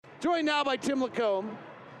Joined now by Tim LaComb.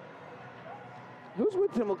 Who's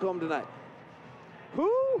with Tim LaComb tonight?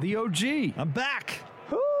 Who? The OG. I'm back.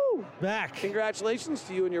 Who? Back. Congratulations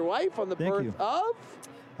to you and your wife on the birth of?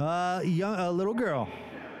 A little girl.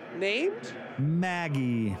 Named?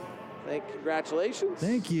 Maggie. Congratulations.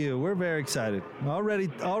 Thank you. We're very excited.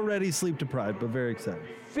 Already sleep deprived, but very excited.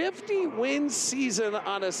 50-win season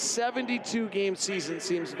on a 72-game season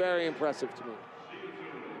seems very impressive to me.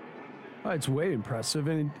 It's way impressive,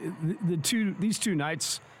 and these two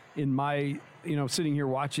nights in my sitting here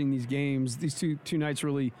watching these games, these two nights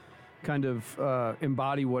really kind of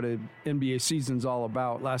embody what an NBA season's all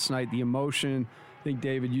about. Last night, the emotion. I think,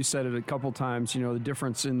 David, you said it a couple times, the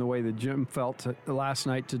difference in the way that Jim felt last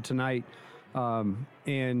night to tonight.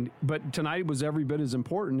 But tonight was every bit as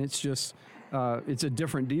important. It's just, it's a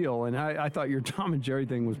different deal. And I thought your Tom and Jerry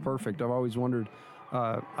thing was perfect. I've always wondered,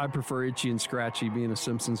 I prefer Itchy and Scratchy being a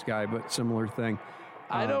Simpsons guy, but similar thing.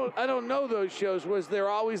 I don't know those shows. Was there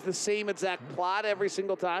always the same exact plot every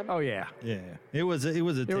single time? Oh yeah. It was a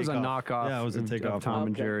knockoff. Yeah, it was a takeoff. Of Tom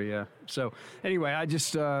and Jerry. Yeah. So anyway, I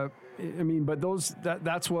just but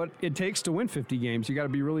that's what it takes to win 50 games. You got to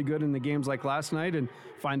be really good in the games like last night and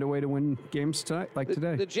find a way to win games tonight, like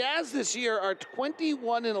today. The Jazz this year are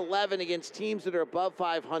 21-11 against teams that are above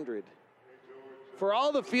 500. For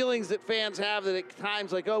all the feelings that fans have that at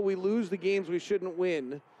times like, we lose the games we shouldn't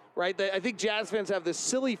win. Right? I think Jazz fans have this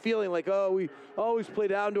silly feeling like, we always play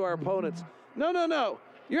down to our opponents. No.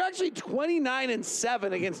 You're actually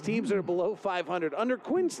 29-7 against teams that are below 500. Under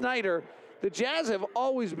Quinn Snyder, the Jazz have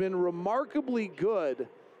always been remarkably good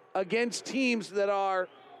against teams that are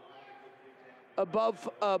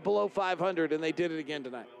below 500, and they did it again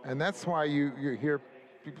tonight. And that's why you hear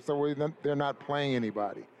people say, well, they're not playing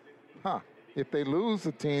anybody. If they lose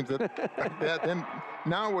the teams like that, then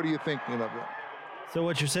now what are you thinking of that? So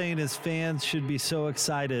what you're saying is fans should be so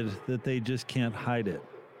excited that they just can't hide it.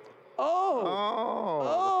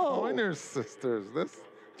 Oh, the Pointer Sisters.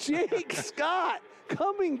 Jake Scott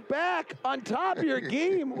coming back on top of your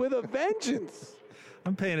game with a vengeance.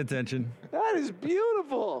 I'm paying attention. That is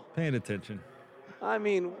beautiful. Paying attention. I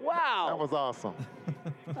mean, wow. That was awesome.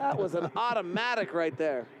 That was an automatic right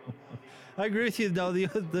there. I agree with you, though.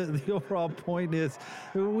 The overall point is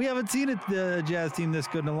we haven't seen the Jazz team this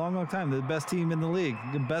good in a long, long time. The best team in the league,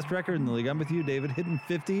 the best record in the league. I'm with you, David. Hitting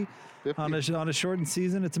 50. on a shortened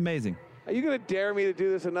season. It's amazing. Are you going to dare me to do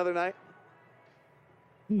this another night?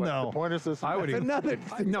 No. The Pointer Sisters? I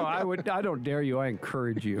would. I don't dare you. I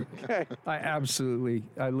encourage you. Okay.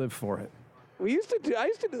 I live for it. I used to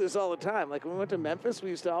do this all the time. Like when we went to Memphis, we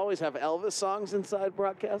used to always have Elvis songs inside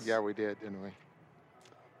broadcasts. Yeah, we did, didn't we?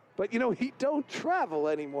 But, we don't travel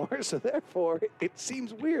anymore, so therefore it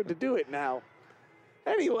seems weird to do it now.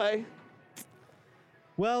 Anyway.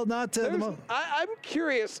 Well, not to I'm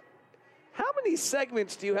curious, how many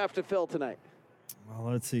segments do you have to fill tonight?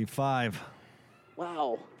 Well, let's see, 5.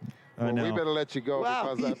 Wow. Well, we better let you go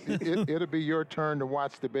because it'll be your turn to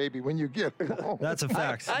watch the baby when you get home. That's a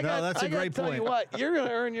fact. That's a great point. Tell you what, you're going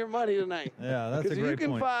to earn your money tonight. Yeah, that's a great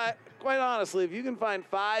point. Quite honestly, if you can find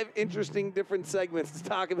 5 interesting different segments to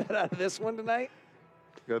talk about out of this one tonight,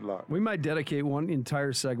 good luck. We might dedicate one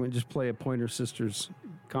entire segment, just play a Pointer Sisters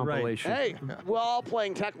compilation. Right. Hey, we're all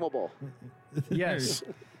playing Tecmo Bowl. Yes.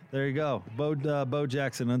 There you go. Bo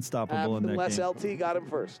Jackson, unstoppable in that unless game. LT got him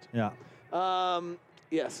first. Yeah.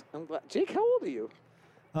 Yes, I'm glad. Jake, how old are you?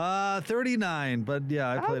 39, but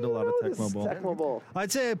yeah, I played a lot of Tecmo Bowl.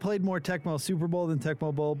 I'd say I played more Tecmo Super Bowl than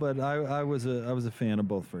Tecmo Bowl, but I was a fan of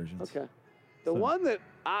both versions. Okay. The one that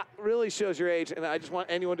really shows your age, and I just want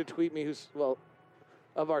anyone to tweet me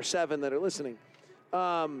of our 7 that are listening.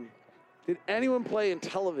 Did anyone play in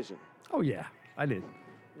television? Oh, yeah, I did.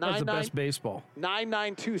 That was the best baseball.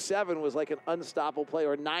 9927 was like an unstoppable play,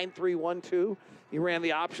 or 9312. You ran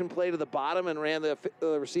the option play to the bottom and ran the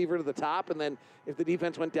receiver to the top, and then if the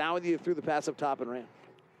defense went down with you threw the pass up top and ran.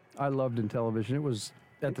 I loved in television. It was,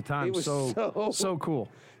 at the time, so cool.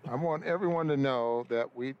 I want everyone to know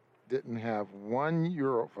that we didn't have one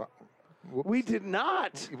Euro. We did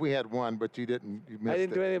not. We had one, but you didn't. You missed I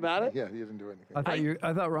didn't do anything about it? Yeah, you didn't do anything.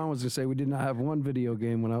 I thought Ron was going to say we did not have one video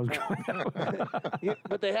game when I was growing up.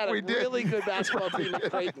 But they had a really good basketball team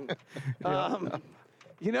at Creighton.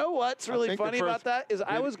 You know what's really funny about that is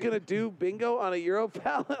I was going to do bingo on a Euro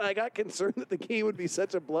foul, and I got concerned that the game would be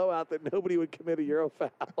such a blowout that nobody would commit a Euro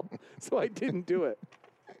foul. So I didn't do it.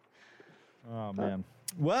 Oh, man.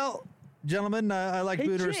 Well, gentlemen, I like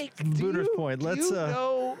Booner's point. Do you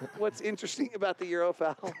know what's interesting about the Euro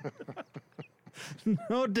foul?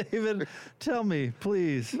 No, David, tell me,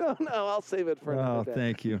 please. No, I'll save it for another day.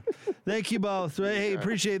 Thank you. Thank you both. Hey,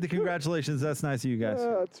 appreciate the congratulations. That's nice of you guys.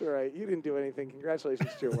 That's all right. You didn't do anything. Congratulations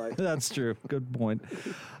to your wife. That's true. Good point.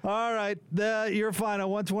 All right. Your final,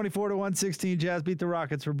 124-116. Jazz beat the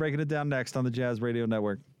Rockets. We're breaking it down next on the Jazz Radio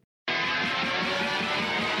Network.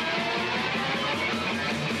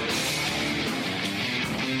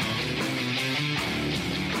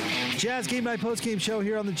 Jazz Game Night Postgame Show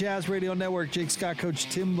here on the Jazz Radio Network. Jake Scott, Coach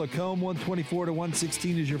Tim LaComb.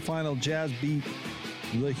 124-116 is your final. Jazz beat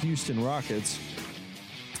the Houston Rockets.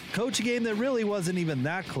 Coach, a game that really wasn't even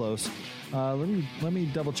that close. Let me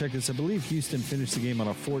double check this. I believe Houston finished the game on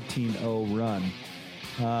a 14-0 run,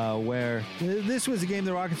 where this was a game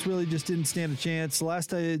the Rockets really just didn't stand a chance.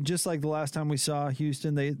 Just like the last time we saw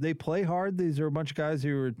Houston, they play hard. These are a bunch of guys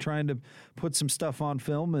who are trying to put some stuff on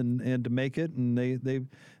film and to make it, and they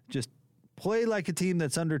just play like a team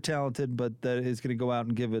that's under-talented, but that is going to go out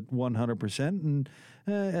and give it 100%. And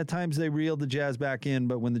at times they reeled the Jazz back in,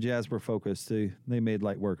 but when the Jazz were focused, they made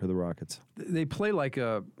light work of the Rockets. They play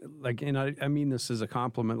and I mean this as a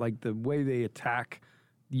compliment, like the way they attack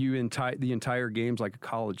the entire game's like a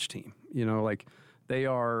college team. You know, like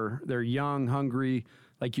they're young, hungry,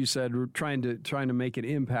 like you said, trying to make an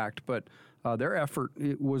impact, but their effort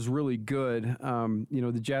was really good.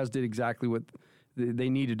 The Jazz did exactly what they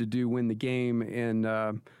needed to do, win the game, and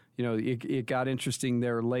it got interesting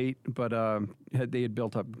there late, but they had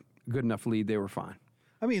built up a good enough lead. They were fine.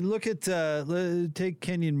 I mean, look at take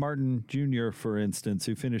Kenyon Martin Jr., for instance,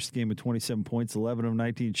 who finished the game with 27 points, 11 of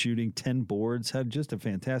 19 shooting, 10 boards, had just a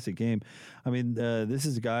fantastic game. I mean, this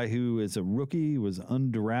is a guy who is a rookie, was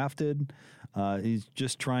undrafted. He's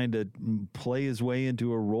just trying to play his way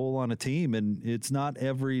into a role on a team, and it's not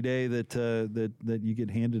every day that you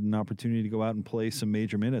get handed an opportunity to go out and play some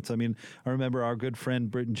major minutes. I mean, I remember our good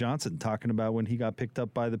friend Britton Johnson talking about when he got picked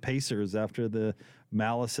up by the Pacers after the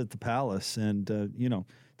malice at the Palace, and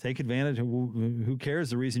take advantage of who cares.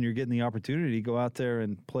 The reason you're getting the opportunity, go out there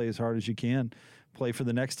and play as hard as you can, play for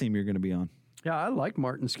the next team you're going to be on. Yeah, I like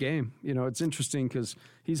Martin's game. It's interesting because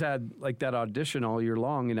he's had like that audition all year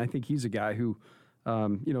long, and I think he's a guy who,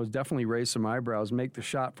 has definitely raised some eyebrows, make the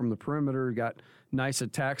shot from the perimeter, got nice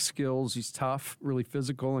attack skills. He's tough, really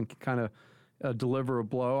physical, and can kind of deliver a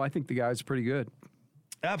blow. I think the guy's pretty good.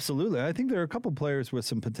 Absolutely. I think there are a couple players with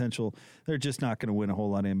some potential. They're just not going to win a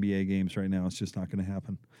whole lot of NBA games right now. It's just not going to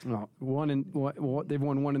happen. Well, they've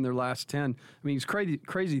won one in their last 10. I mean,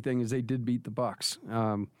 crazy thing is they did beat the Bucks.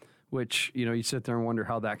 Which, you sit there and wonder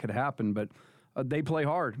how that could happen. But they play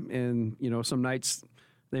hard, and, some nights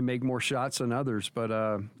they make more shots than others. But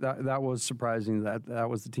that was surprising that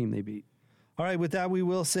was the team they beat. All right, with that, we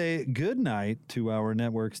will say good night to our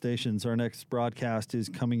network stations. Our next broadcast is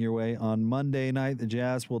coming your way on Monday night. The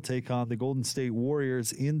Jazz will take on the Golden State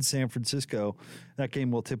Warriors in San Francisco. That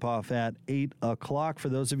game will tip off at 8 o'clock. For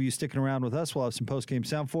those of you sticking around with us, we'll have some post-game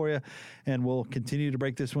sound for you, and we'll continue to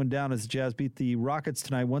break this one down as the Jazz beat the Rockets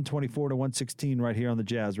tonight, 124-116, right here on the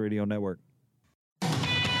Jazz Radio Network.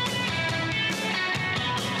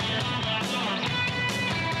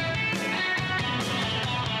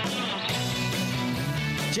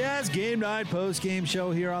 Jazz Game Night Post-Game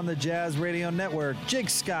Show here on the Jazz Radio Network. Jake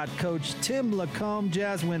Scott, Coach Tim LaComb.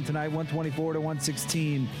 Jazz win tonight,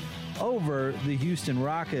 124-116 over the Houston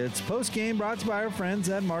Rockets. Post-game brought to you by our friends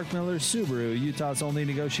at Mark Miller Subaru, Utah's only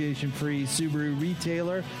negotiation-free Subaru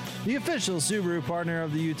retailer, the official Subaru partner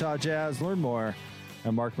of the Utah Jazz. Learn more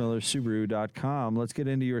at markmillersubaru.com. Let's get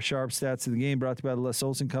into your sharp stats of the game, brought to you by the Les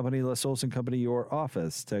Olson Company. Les Olson Company, your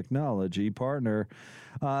office technology partner.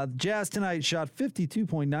 Jazz tonight shot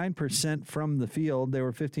 52.9% from the field. They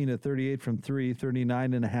were 15 of 38 from three,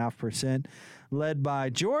 39.5%. Led by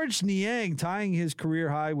George Niang, tying his career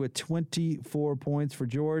high with 24 points for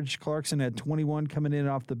George. Clarkson had 21 coming in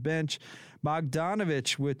off the bench.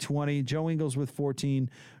 Bogdanovich with 20. Joe Ingles with 14.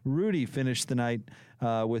 Rudy finished the night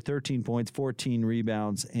with 13 points, 14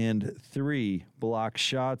 rebounds, and 3 block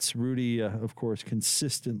shots. Rudy, of course,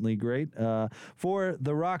 consistently great. For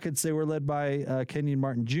the Rockets, they were led by Kenyon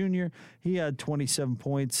Martin Jr. He had 27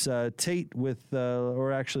 points. Tate with,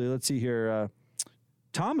 let's see here.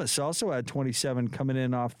 Thomas also had 27 coming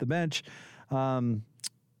in off the bench.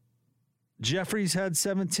 Jeffries had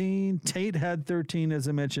 17. Tate had 13, as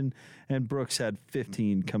I mentioned. And Brooks had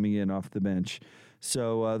 15 coming in off the bench.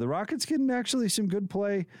 So the Rockets getting actually some good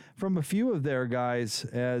play from a few of their guys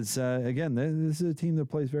as, again, this is a team that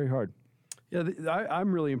plays very hard. Yeah,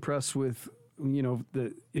 I'm really impressed with,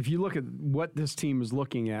 if you look at what this team is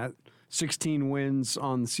looking at, 16 wins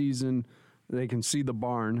on the season, they can see the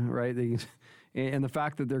barn, right? And the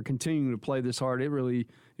fact that they're continuing to play this hard, it really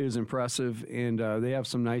is impressive. And they have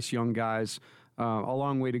some nice young guys. A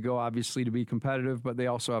long way to go, obviously, to be competitive, but they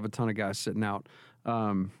also have a ton of guys sitting out,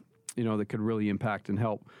 that could really impact and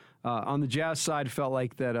help. On the Jazz side, felt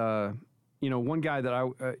like that, one guy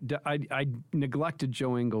that I neglected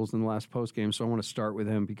Joe Ingles in the last postgame, so I want to start with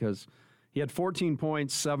him because he had 14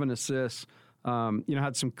 points, 7 assists,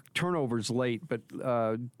 had some turnovers late, but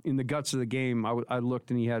in the guts of the game, I looked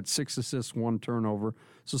and he had 6 assists, 1 turnover.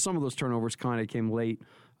 So some of those turnovers kind of came late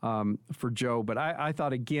for Joe. But I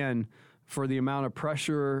thought, again, for the amount of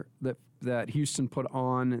pressure that Houston put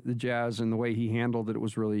on the Jazz and the way he handled it, it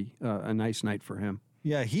was really a nice night for him.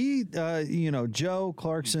 Yeah, Joe,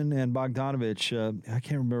 Clarkson, and Bogdanovich, I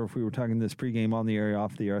can't remember if we were talking this pregame on the air or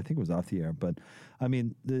off the air. I think it was off the air. But, I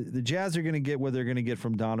mean, the Jazz are going to get what they're going to get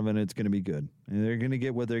from Donovan, and it's going to be good. And they're going to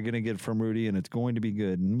get what they're going to get from Rudy, and it's going to be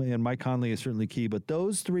good. And Mike Conley is certainly key. But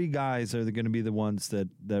those 3 guys are going to be the ones that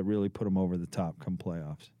really put them over the top come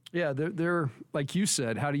playoffs. Yeah, they're like you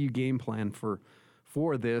said, how do you game plan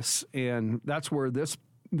for this? And that's where this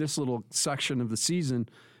little section of the season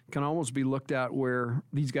can almost be looked at where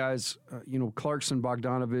these guys, Clarkson,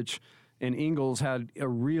 Bogdanovich, and Ingles had a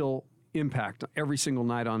real impact every single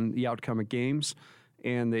night on the outcome of games.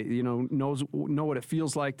 And they, know what it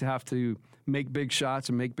feels like to have to make big shots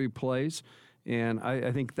and make big plays. And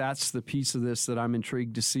I think that's the piece of this that I'm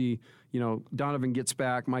intrigued to see. Donovan gets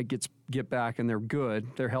back, Mike get back, and they're good.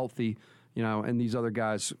 They're healthy, and these other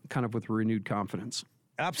guys kind of with renewed confidence.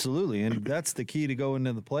 Absolutely, and that's the key to go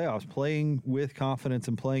into the playoffs, playing with confidence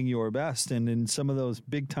and playing your best. And in some of those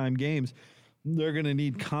big-time games, they're going to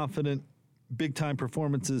need confident, big-time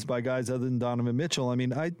performances by guys other than Donovan Mitchell. I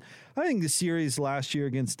mean, I think the series last year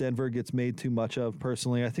against Denver gets made too much of,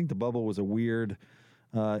 personally. I think the bubble was a weird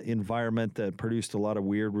environment that produced a lot of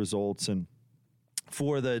weird results, and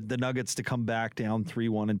for the Nuggets to come back down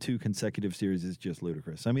 3-1 in 2 consecutive series is just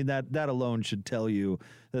ludicrous. I mean, that alone should tell you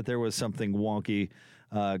that there was something wonky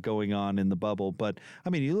going on in the bubble. But, I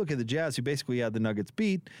mean, you look at the Jazz, who basically had the Nuggets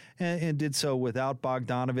beat and did so without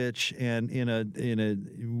Bogdanovich and in a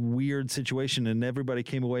weird situation, and everybody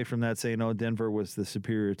came away from that saying, oh, Denver was the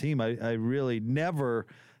superior team. I really never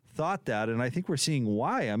thought that, and I think we're seeing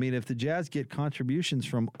why. I mean, if the Jazz get contributions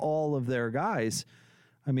from all of their guys,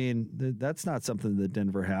 I mean, that's not something that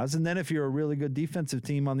Denver has. And then if you're a really good defensive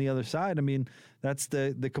team on the other side, I mean, that's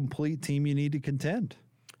the complete team you need to contend.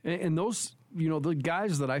 And those, the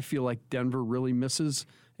guys that I feel like Denver really misses,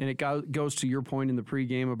 and it goes to your point in the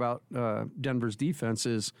pregame about Denver's defense,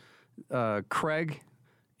 is Craig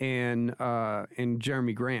and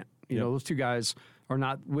Jeremy Grant. Those 2 guys are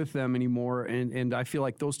not with them anymore, and I feel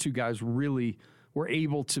like those 2 guys really were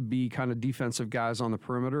able to be kind of defensive guys on the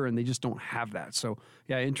perimeter, and they just don't have that. So,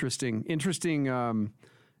 yeah, interesting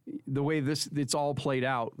the way it's all played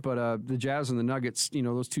out. But the Jazz and the Nuggets,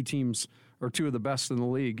 those 2 teams are 2 of the best in the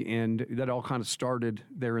league, and that all kind of started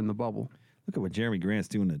there in the bubble. Look at what Jeremy Grant's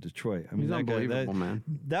doing at Detroit. I mean, he's unbelievable, man.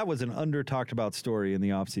 That was an under-talked about story in the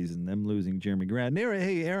offseason, them losing Jeremy Grant.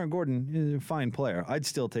 Aaron Gordon is a fine player. I'd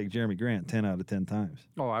still take Jeremy Grant 10 out of 10 times.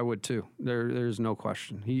 Oh, I would too. There's no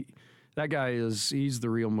question. That guy he's the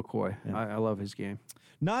real McCoy. Yeah. I love his game.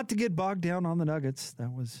 Not to get bogged down on the Nuggets.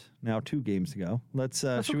 That was now 2 games ago.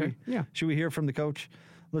 Should we hear from the coach?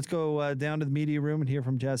 Let's go down to the media room and hear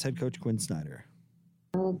from Jazz head coach Quinn Snyder.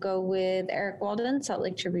 We'll go with Eric Walden, Salt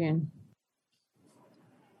Lake Tribune.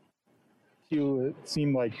 It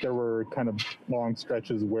seemed like there were kind of long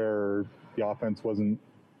stretches where the offense wasn't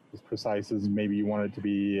as precise as maybe you wanted it to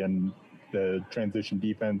be, and the transition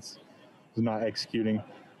defense was not executing.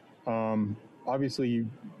 Obviously, you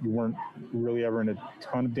weren't really ever in a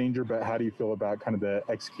ton of danger, but how do you feel about kind of the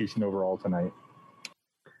execution overall tonight?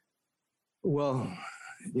 Well,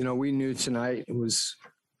 we knew tonight it was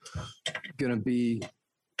going to be,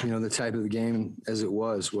 the type of the game as it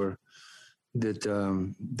was, where that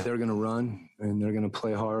they're going to run and they're going to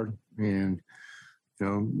play hard. And,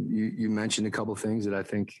 you mentioned a couple things that I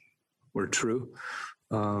think were true.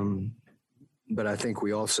 But I think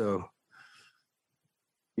we also,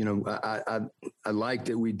 I like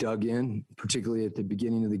that we dug in, particularly at the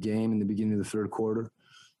beginning of the game, in the beginning of the third quarter.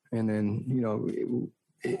 And then,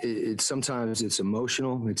 it sometimes it's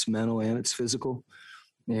emotional, it's mental, and it's physical.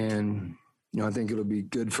 And, I think it'll be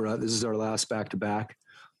good for us. This is our last back-to-back.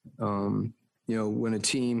 When a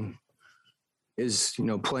team is,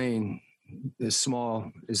 playing as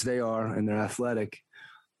small as they are and they're athletic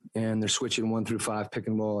and they're switching 1 through 5 pick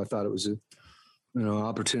and roll, I thought it was a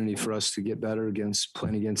opportunity for us to get better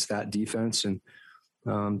playing against that defense. And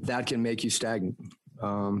that can make you stagnant,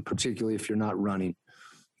 particularly if you're not running.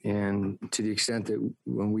 And to the extent that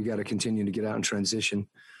when we got to continue to get out in transition,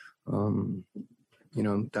 that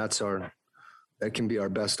can be our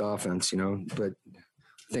best offense, but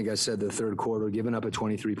I think I said the third quarter, giving up a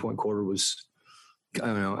 23-point quarter was,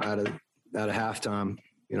 out of halftime,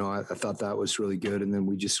 I thought that was really good. And then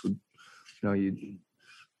we just would, you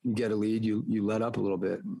get a lead, you let up a little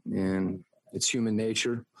bit, and it's human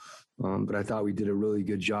nature. But I thought we did a really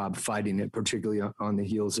good job fighting it, particularly on the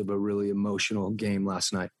heels of a really emotional game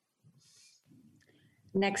last night.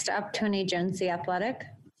 Next up, Tony Jones, The Athletic.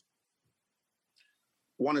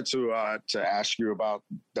 Wanted to ask you about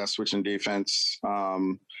that switching defense.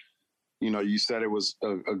 You said it was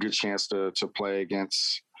a good chance to play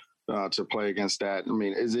against that. I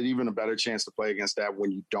mean, is it even a better chance to play against that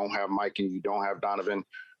when you don't have Mike and you don't have Donovan,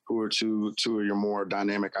 who are two of your more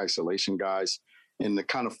dynamic isolation guys, and to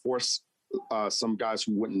kind of force some guys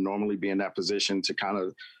who wouldn't normally be in that position to kind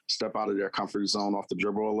of step out of their comfort zone off the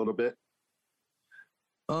dribble a little bit?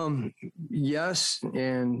 Yes.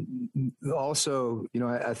 And also,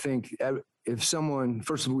 I think if someone,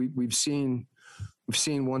 first of all, we've seen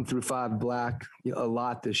 1 through 5 black a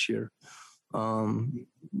lot this year.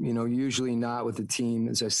 Usually not with a team,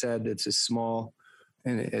 as I said, that's as small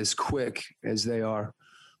and as quick as they are.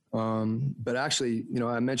 But actually,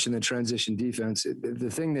 I mentioned the transition defense. The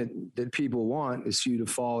thing that people want is for you to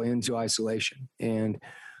fall into isolation. And,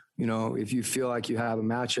 if you feel like you have a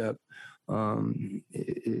matchup,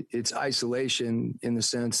 it's isolation in the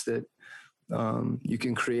sense that you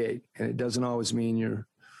can create, and it doesn't always mean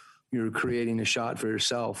you're creating a shot for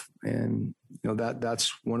yourself. And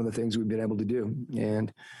that's one of the things we've been able to do.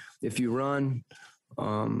 And if you run,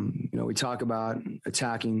 we talk about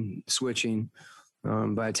attacking, switching,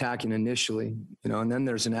 by attacking initially, and then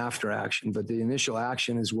there's an after action. But the initial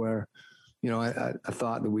action is where, I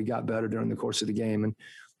thought that we got better during the course of the game. And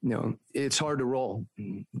it's hard to roll,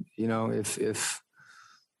 if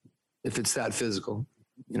it's that physical,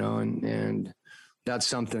 and that's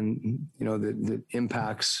something, that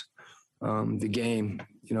impacts the game,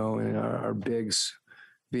 and our bigs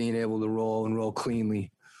being able to roll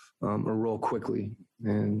cleanly, or roll quickly.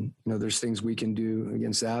 And, there's things we can do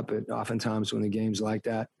against that, but oftentimes when the game's like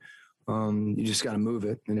that, you just got to move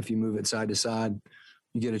it. And if you move it side to side,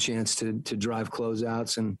 you get a chance to drive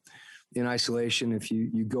closeouts. And in isolation, if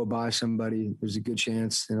you go by somebody, there's a good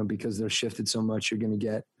chance, because they're shifted so much, you're going to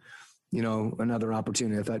get, another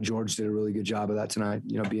opportunity. I thought George did a really good job of that tonight,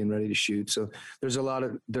 being ready to shoot. So there's a lot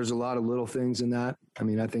of little things in that. I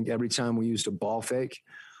mean, I think every time we used a ball fake,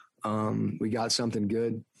 we got something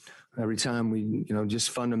good. Every time we,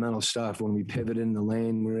 just fundamental stuff. When we pivoted in the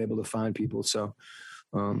lane, we were able to find people. So,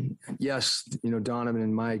 yes, Donovan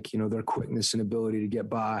and Mike, their quickness and ability to get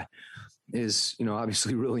by is,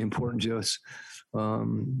 obviously really important to us.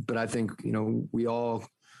 But I think, we all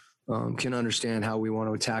can understand how we want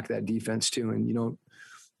to attack that defense too. And you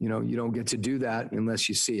don't get to do that unless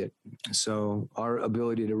you see it. So our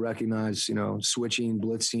ability to recognize, switching,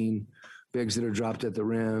 blitzing, bigs that are dropped at the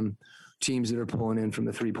rim, teams that are pulling in from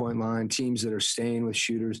the 3-point line, teams that are staying with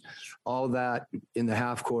shooters, all that in the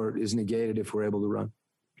half court is negated if we're able to run.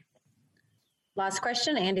 Last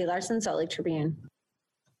question, Andy Larson, Salt Lake Tribune.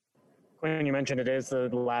 Quinn, you mentioned it is the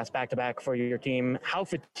last back-to-back for your team. How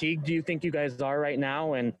fatigued do you think you guys are right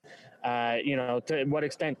now? And, to what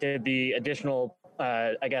extent did the additional,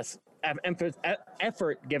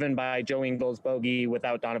 effort given by Joe Ingles, Bogey,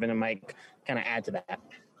 without Donovan and Mike kind of add to that?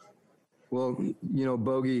 Well,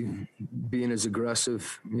 Bogey being as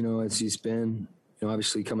aggressive, as he's been,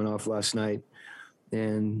 obviously coming off last night.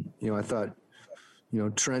 And, I thought,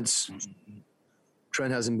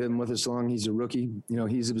 Trent hasn't been with us long. He's a rookie.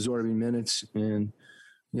 He's absorbing minutes. And,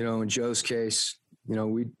 in Joe's case,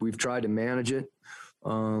 we've tried to manage it.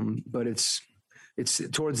 But it's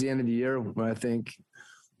towards the end of the year where I think,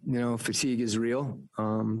 fatigue is real.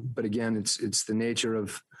 But again, it's the nature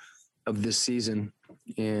of this season.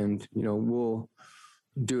 And, we'll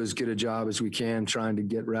do as good a job as we can trying to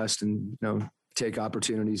get rest and, take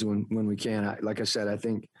opportunities when we can. Like I said, I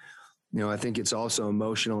think it's also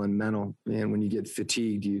emotional and mental. And when you get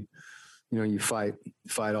fatigued, you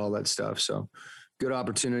fight all that stuff. So good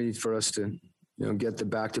opportunity for us to, get the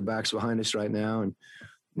back-to-backs behind us right now. And,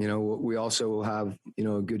 we also will have,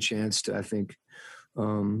 a good chance to, I think,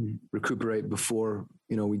 recuperate before,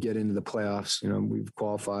 we get into the playoffs. We've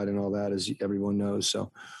qualified and all that, as everyone knows.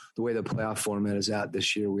 So the way the playoff format is at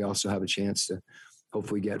this year, we also have a chance to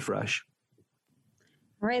hopefully get fresh.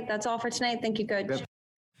 All right. That's all for tonight. Thank you, Coach.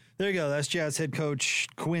 There you go. That's Jazz head coach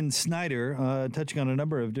Quinn Snyder, touching on a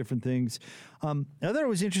number of different things. I thought it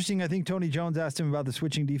was interesting. I think Tony Jones asked him about the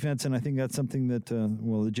switching defense, and I think that's something that,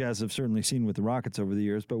 the Jazz have certainly seen with the Rockets over the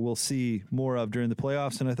years, but we'll see more of during the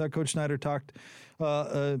playoffs. And I thought Coach Snyder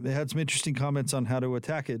had some interesting comments on how to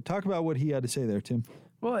attack it. Talk about what he had to say there, Tim.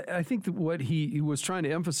 Well, I think that what he was trying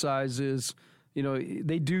to emphasize is,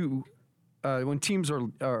 they do when teams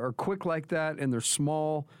are quick like that and they're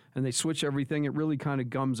small and they switch everything, it really kind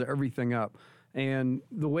of gums everything up. And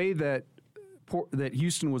the way that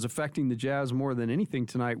Houston was affecting the Jazz more than anything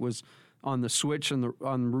tonight was on the switch and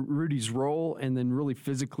on Rudy's role, and then really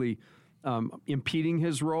physically impeding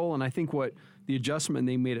his role. And I think what the adjustment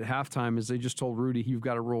they made at halftime is they just told Rudy, you've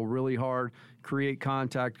got to roll really hard, create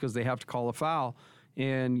contact, because they have to call a foul.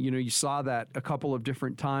 And, you saw that a couple of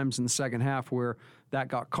different times in the second half where that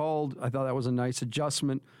got called. I thought that was a nice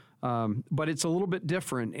adjustment. But it's a little bit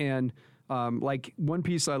different. And like one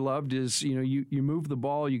piece I loved is, you move the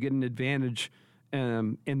ball, you get an advantage.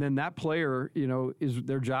 And then that player, is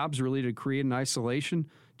their job's really to create an isolation,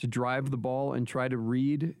 to drive the ball and try to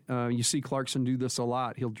read. You see Clarkson do this a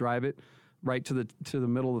lot. He'll drive it right to the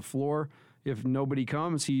middle of the floor. If nobody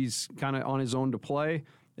comes, he's kind of on his own to play.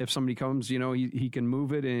 If somebody comes, he can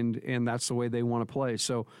move it, and that's the way they want to play.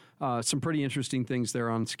 So some pretty interesting things there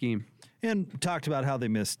on scheme. And talked about how they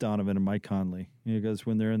miss Donovan and Mike Conley. Because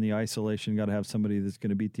when they're in the isolation, you got to have somebody that's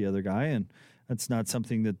going to beat the other guy, and that's not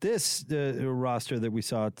something that this roster that we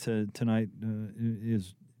saw tonight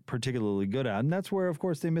is particularly good at. And that's where, of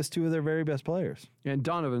course, they missed two of their very best players. And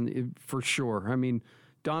Donovan, for sure. I mean,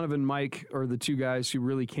 Donovan, Mike are the two guys who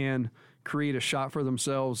really can create a shot for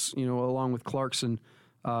themselves, along with Clarkson.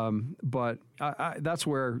 But that's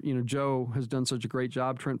where, Joe has done such a great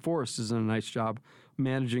job. Trent Forrest has done a nice job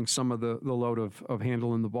managing some of the load of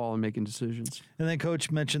handling the ball and making decisions. And then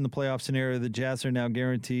Coach mentioned the playoff scenario. The Jazz are now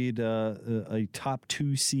guaranteed a top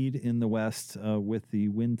 2 seed in the West with the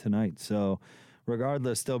win tonight. So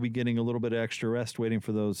regardless, they'll be getting a little bit of extra rest waiting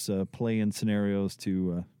for those play-in scenarios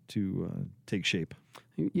to take shape.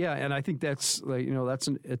 Yeah, and I think that's that's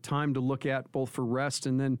a time to look at both for rest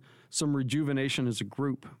and then some rejuvenation as a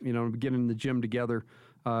group. Get in the gym together,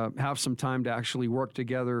 have some time to actually work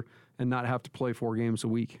together, and not have to play 4 games a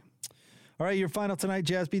week. All right, your final tonight,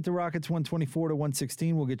 Jazz beat the Rockets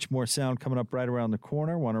 124-116. We'll get you more sound coming up right around the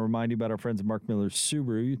corner. Want to remind you about our friends at Mark Miller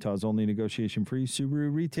Subaru, Utah's only negotiation-free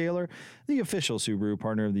Subaru retailer, the official Subaru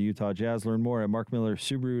partner of the Utah Jazz. Learn more at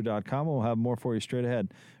markmillersubaru.com. We'll have more for you straight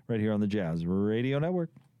ahead right here on the Jazz Radio Network.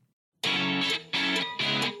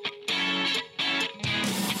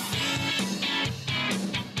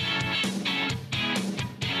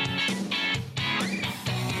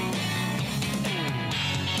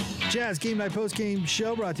 Jazz Game Night Postgame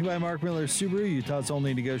Show brought to you by Mark Miller Subaru, Utah's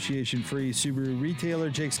only negotiation-free Subaru retailer.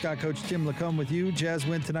 Jake Scott, Coach Tim LaComb with you. Jazz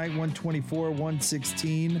win tonight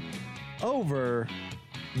 124-116 over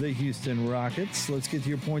the Houston Rockets. Let's get to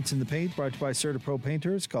your points in the paint. Brought to you by Serta Pro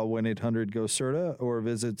Painters. Call 1-800-GO-SERTA or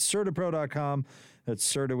visit CertaPro.com. That's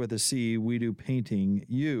Serta with a C. We do painting.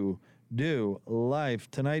 You do life.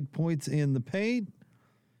 Tonight, points in the paint.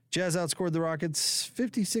 Jazz outscored the Rockets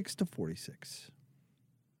 56-46.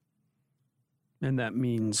 And that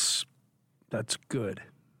means that's good.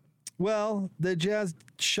 Well, the Jazz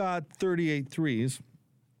shot 38 threes,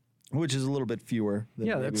 which is a little bit fewer.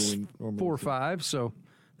 Than that's 4 or 5, so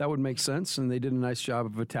that would make sense. And they did a nice job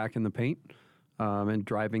of attacking the paint and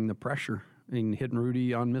driving the pressure and hitting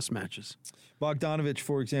Rudy on mismatches. Bogdanovich,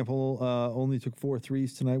 for example, only took 4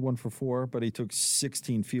 threes tonight, 1 for 4, but he took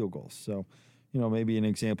 16 field goals. So, maybe an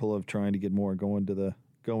example of trying to get more going to the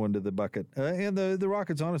bucket. And the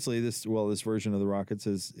Rockets, honestly, this version of the Rockets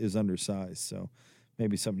is undersized, so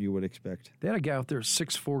maybe something you would expect. They had a guy out there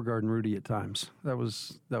 6'4" guarding Rudy at times. That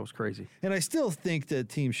was crazy. And I still think that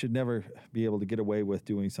teams should never be able to get away with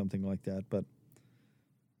doing something like that, but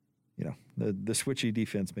the switchy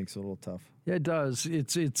defense makes it a little tough. Yeah, it does.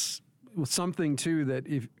 It's something too that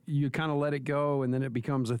if you kind of let it go and then it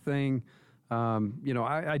becomes a thing.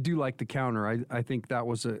 I do like the counter. I think that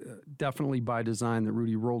was definitely by design that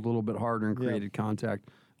Rudy rolled a little bit harder and created contact,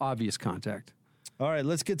 obvious contact. All right,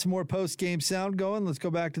 let's get some more post-game sound going. Let's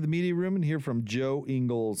go back to the media room and hear from Joe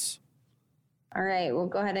Ingles. All right, we'll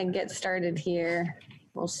go ahead and get started here.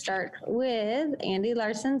 We'll start with Andy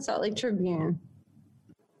Larson, Salt Lake Tribune.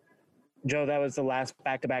 Joe, that was the last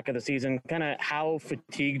back-to-back of the season. Kind of how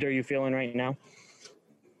fatigued are you feeling right now?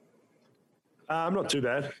 I'm not too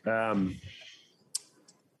bad.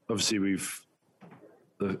 Obviously,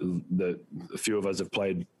 a few of us have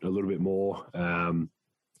played a little bit more.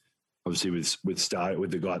 Obviously, with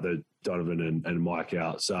the guy that Donovan and Mike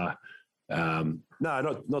out. So no,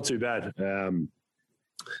 not too bad.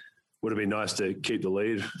 would have been nice to keep the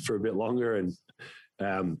lead for a bit longer and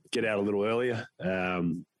get out a little earlier.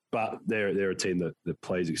 But they're a team that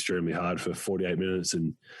plays extremely hard for 48 minutes,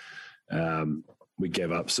 and I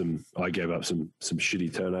gave up some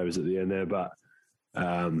shitty turnovers at the end there. But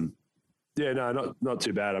not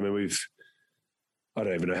too bad. I mean, I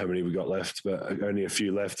don't even know how many we got left, but only a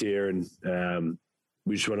few left here, and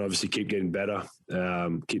we just want to obviously keep getting better,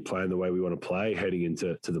 keep playing the way we want to play, heading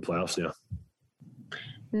into the playoffs now.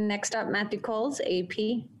 Next up, Matthew Coles,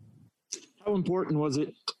 AP. How important was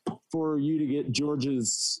it for you to get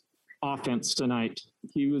George's offense tonight?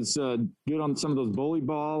 He was good on some of those bully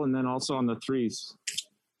ball and then also on the threes.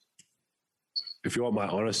 If you want my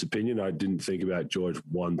honest opinion, I didn't think about George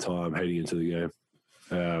one time heading into the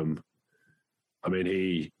game. I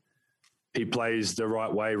mean, he plays the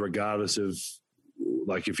right way regardless of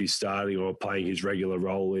like if he's starting or playing his regular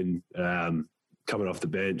role in coming off the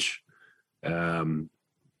bench.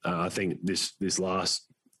 I think this last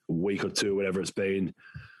week or two, whatever it's been,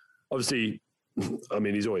 obviously, I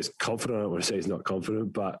mean, he's always confident. I don't want to say he's not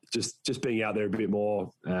confident, but just being out there a bit more,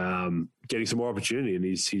 getting some more opportunity, and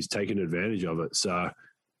he's taken advantage of it. So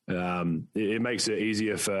it makes it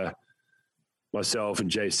easier for myself and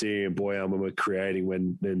JC and Boyan when we're creating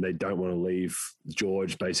when they don't want to leave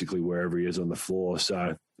George basically wherever he is on the floor.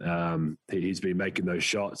 So he's been making those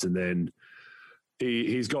shots, and then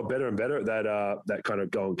he's got better and better at that kind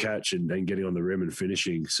of go and catch and getting on the rim and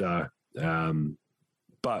finishing. So,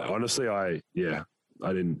 but honestly, I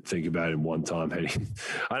didn't think about him one time.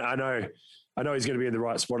 I know he's going to be in the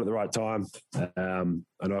right spot at the right time.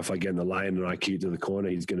 I know if I get in the lane and I keep to the corner,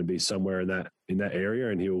 he's going to be somewhere in that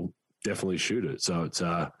area, and he'll definitely shoot it. So it's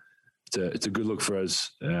a good look for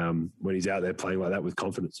us when he's out there playing like that with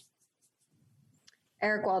confidence.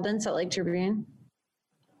 Eric Walden, Salt Lake Tribune.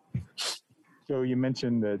 So you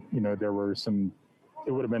mentioned that, there were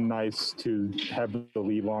it would have been nice to have the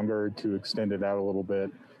lead longer, to extend it out a little bit.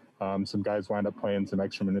 Some guys wind up playing some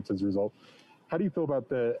extra minutes as a result. How do you feel about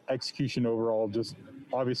the execution overall? Just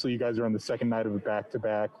obviously you guys are on the second night of a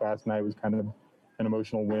back-to-back. Last night was kind of an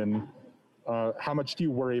emotional win. How much do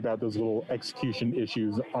you worry about those little execution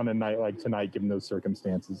issues on a night like tonight, given those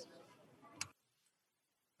circumstances?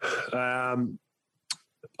 I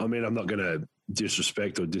mean, I'm not going to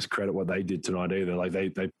disrespect or discredit what they did tonight either. Like they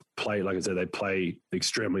play, like I said, they play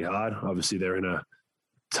extremely hard. Obviously, they're in a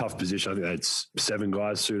tough position. I think that's 7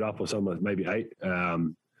 guys suit up or something, maybe 8.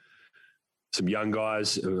 Some young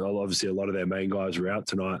guys. Obviously, a lot of their main guys are out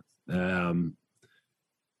tonight.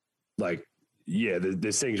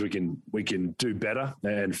 There's things we can do better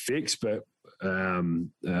and fix, but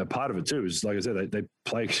part of it too is, like I said, they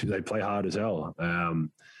play hard as hell.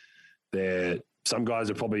 Some guys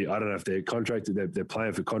are probably, I don't know if they're contracted, they're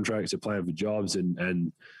playing for contracts, they're playing for jobs,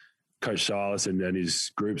 and Coach Silas and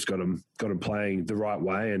his group's got them playing the right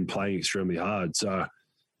way and playing extremely hard. So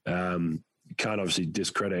you can't obviously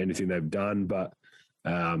discredit anything they've done, but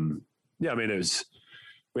I mean,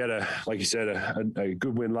 we had like you said, a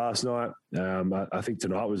good win last night. I think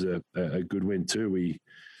tonight was a good win too.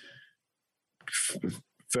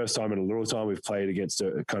 First time in a little time we've played against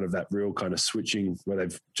a kind of that real kind of switching where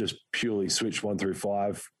they've just purely switched 1 through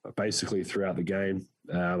 5 basically throughout the game.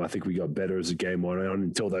 I think we got better as the game went on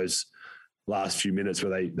until those last few minutes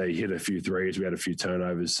where they hit a few threes. We had a few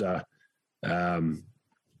turnovers. So if I'm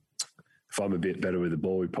a bit better with the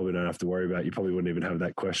ball, we probably don't have to worry about it. You probably wouldn't even have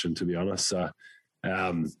that question, to be honest. So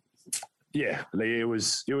it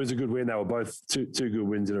was a good win. They were both two good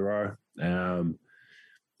wins in a row.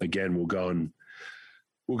 Again, we'll go and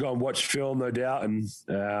watch film, no doubt, and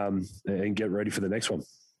get ready for the next one.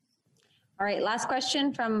 All right, last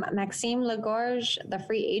question from Maxime Legorge, the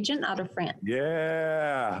free agent out of France.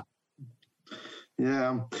 Yeah.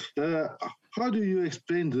 How do you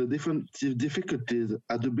explain the different difficulties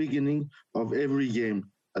at the beginning of every game?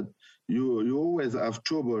 You always have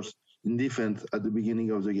troubles in defense at the beginning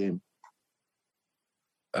of the game.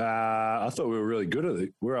 I thought we were really good at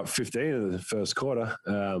it. We're up 15 in the first quarter.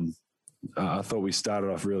 I thought we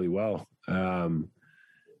started off really well.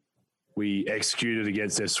 We executed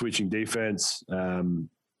against their switching defense,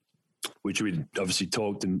 which we obviously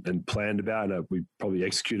talked and planned about. And we probably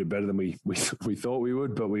executed better than we thought we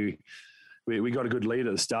would, but we got a good lead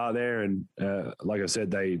at the start there. And like I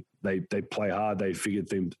said, they play hard. They figured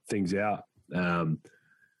things out. I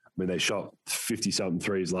mean, they shot 50-something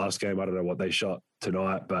threes last game. I don't know what they shot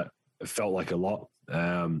tonight, but it felt like a lot.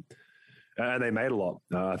 And they made a lot.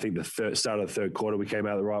 I think the start of the third quarter, we came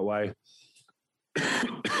out the right way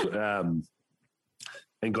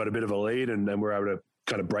and got a bit of a lead, and then we're able to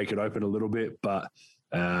kind of break it open a little bit. But,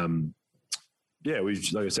 like I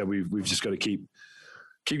said, we've just got to keep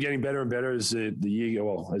keep getting better and better as the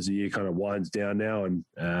year kind of winds down now,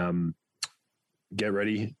 and get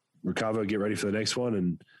ready, recover, get ready for the next one,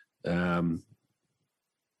 and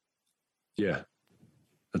yeah,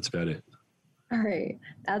 that's about it. All right,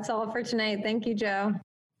 that's all for tonight. Thank you, Joe.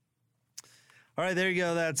 All right, there you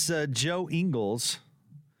go. That's Joe Ingles.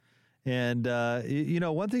 And,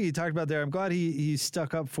 one thing he talked about there, I'm glad he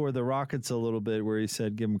stuck up for the Rockets a little bit, where he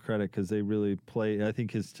said give him credit because they really played. I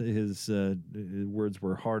think his words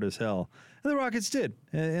were hard as hell. And the Rockets did.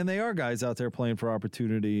 And they are guys out there playing for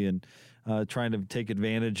opportunity and trying to take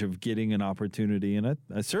advantage of getting an opportunity. And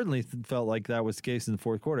I certainly felt like that was the case in the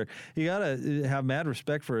fourth quarter. You got to have mad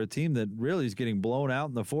respect for a team that really is getting blown out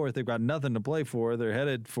in the fourth. They've got nothing to play for. They're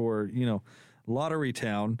headed for, lottery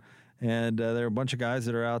town. And there are a bunch of guys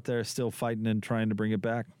that are out there still fighting and trying to bring it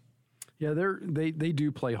back. Yeah, they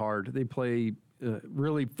do play hard. They play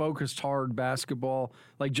really focused, hard basketball.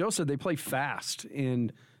 Like Joe said, they play fast,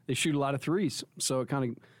 and they shoot a lot of threes. So it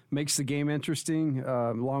kind of makes the game interesting,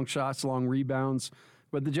 long shots, long rebounds.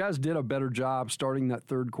 But the Jazz did a better job starting that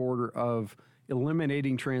third quarter of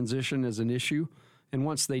eliminating transition as an issue. And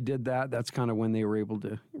once they did that, that's kind of when they were able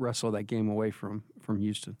to wrestle that game away from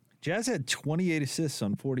Houston. Jazz had 28 assists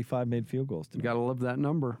on 45 made field goals tonight. You got to love that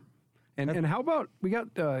number. And how about we got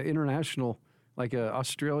international, like a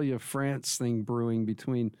Australia-France thing brewing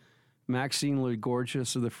between Maxime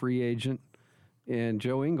Legorgis, of the free agent, and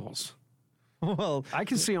Joe Ingles. Well, I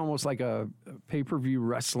can see almost like a pay-per-view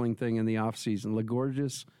wrestling thing in the offseason.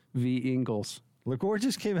 Legorgis v. Ingles.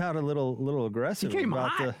 LaGorgeous came out a little aggressive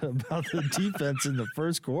about the defense in the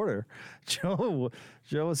first quarter. Joe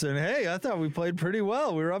was saying, "Hey, I thought we played pretty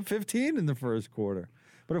well. We were up 15 in the first quarter."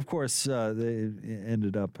 But of course, they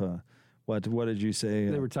ended up what did you say?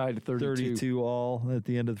 They were tied to 32. 32 all at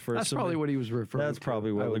the end of the first. That's probably what he was referring to. That's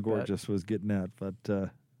probably what LaGorgeous was getting at.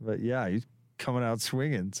 But yeah, he's coming out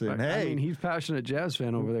swinging, saying, "Hey." I mean, he's a passionate Jazz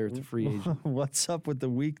fan over there at the free agent. What's up with the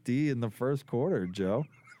weak D in the first quarter, Joe?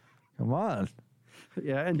 Come on.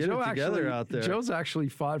 Yeah, and Get Joe it together out there. Joe's actually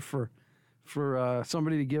fought for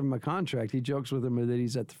somebody to give him a contract. He jokes with him that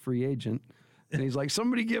he's at the free agent, and he's like,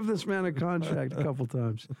 "Somebody give this man a contract," a couple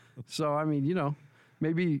times. So I mean,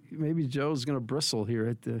 maybe Joe's going to bristle here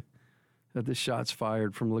at the shots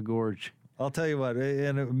fired from LaGorge. I'll tell you what,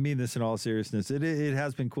 and I mean this in all seriousness, it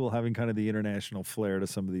has been cool having kind of the international flair to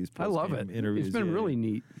some of these I love it. interviews. It's been really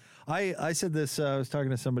neat. I said this, I was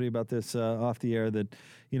talking to somebody about this off the air, that,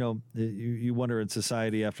 you wonder in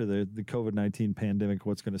society after the COVID-19 pandemic,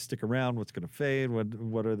 what's going to stick around, what's going to fade,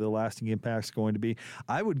 what are the lasting impacts going to be.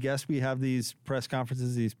 I would guess we have these press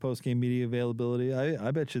conferences, these post-game media availability. I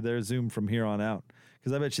bet you they're Zoom from here on out,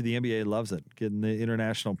 because I bet you the NBA loves it, getting the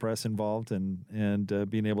international press involved and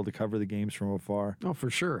being able to cover the games from afar. Oh, for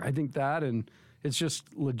sure. I think that, and it's just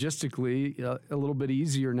logistically a little bit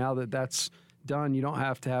easier now that that's done. You don't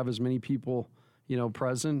have to have as many people,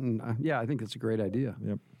 present. And I think that's a great idea.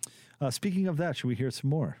 Yep. Speaking of that, should we hear some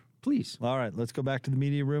more? Please. All right, let's go back to the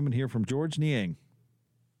media room and hear from George Niang.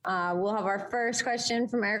 We'll have our first question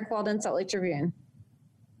from Eric Walden, Salt Lake Tribune.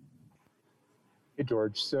 Hey,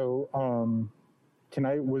 George. So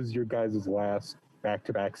tonight was your guys' last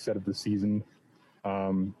back-to-back set of the season.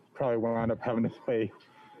 Probably wound up having to play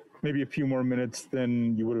maybe a few more minutes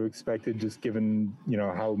than you would have expected, just given,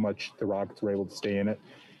 how much the Rockets were able to stay in it.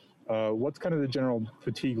 What's kind of the general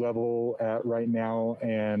fatigue level at right now,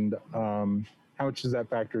 and how much does that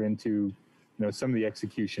factor into, some of the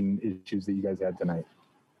execution issues that you guys had tonight?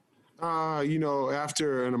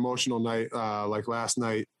 After an emotional night like last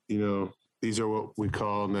night, these are what we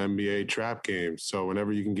call in the NBA trap games. So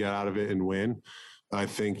whenever you can get out of it and win, I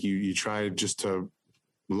think you try just to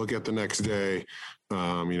look at the next day,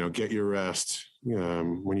 get your rest.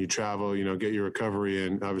 When you travel, get your recovery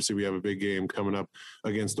in. Obviously, we have a big game coming up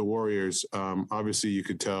against the Warriors. Obviously, you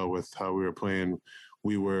could tell with how we were playing,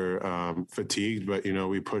 we were fatigued, but,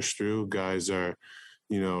 we pushed through. Guys are,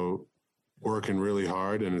 working really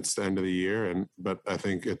hard, and it's the end of the year. But I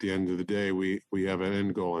think at the end of the day, we have an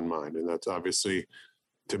end goal in mind, and that's obviously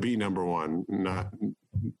to be number one, not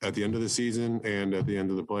at the end of the season and at the end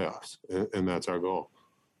of the playoffs. And that's our goal.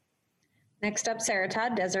 Next up, Sarah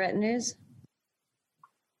Todd, Deseret News.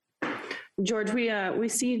 George, we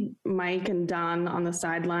see Mike and Don on the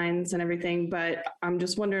sidelines and everything, but I'm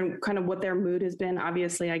just wondering kind of what their mood has been.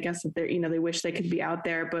 Obviously, I guess that they're, they wish they could be out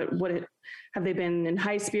there, but have they been in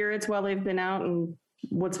high spirits while they've been out, and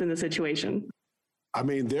what's been the situation? I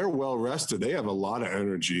mean, they're well rested. They have a lot of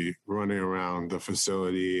energy running around the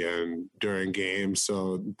facility and during games.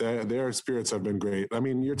 So their spirits have been great. I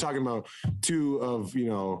mean, you're talking about two of,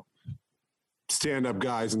 stand-up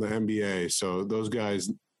guys in the NBA. So those guys,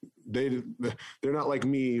 they're not like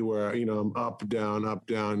me where, you know, I'm up,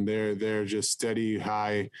 down. They're just steady,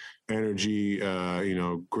 high energy, you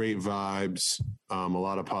know, great vibes, a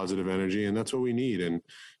lot of positive energy. And that's what we need.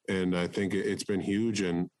 And I think it's been huge.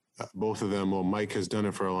 And both of them, well, Mike has done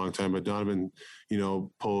it for a long time, but Donovan, you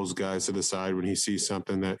know, pulls guys to the side when he sees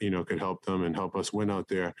something that, you know, could help them and help us win out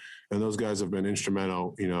there. And those guys have been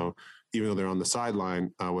instrumental, you know, even though they're on the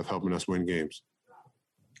sideline with helping us win games.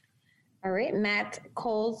 All right, Matt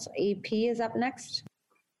Cole's AP is up next.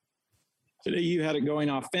 Today you had it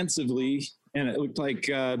going offensively, and it looked like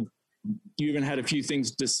you even had a few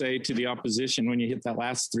things to say to the opposition when you hit that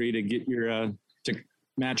last three to get your to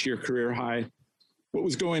match your career high. What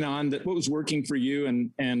was going on? What was working for you,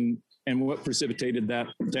 and what precipitated that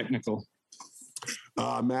technical?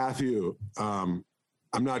 Matthew, I'm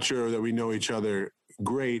not sure that we know each other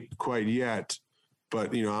great quite yet,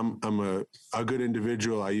 but you know, I'm a good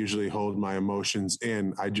individual. I usually hold my emotions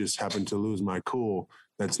in. I just happen to lose my cool.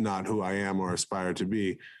 That's not who I am or aspire to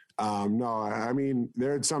be. No, I mean,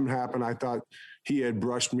 there had something happen. I thought he had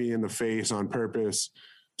brushed me in the face on purpose.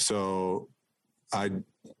 So I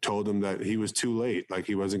told him that he was too late. Like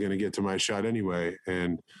he wasn't going to get to my shot anyway.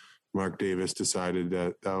 And Mark Davis decided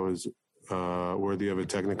that was worthy of a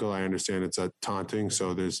technical. I understand it's a taunting.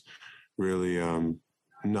 So there's really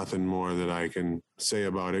nothing more that I can say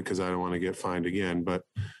about it because I don't want to get fined again. But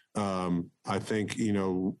I think, you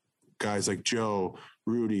know, guys like Joe,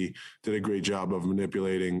 Rudy did a great job of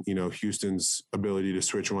manipulating, you know, Houston's ability to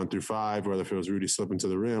switch 1 through 5, whether if it was Rudy slipping to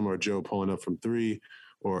the rim or Joe pulling up from 3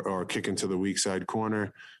 or kicking to the weak side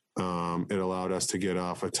corner. It allowed us to get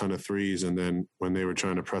off a ton of threes. And then when they were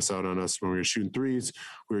trying to press out on us, when we were shooting threes,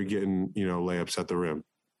 we were getting, you know, layups at the rim.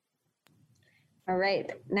 All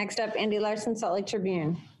right. Next up, Andy Larson, Salt Lake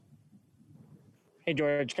Tribune. Hey,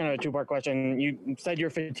 George, kind of a two-part question. You said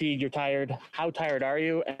you're fatigued, you're tired. How tired are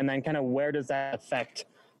you? And then kind of where does that affect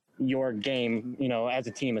your game, you know, as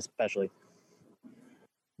a team especially?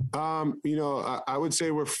 You know, I would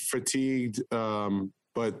say we're fatigued,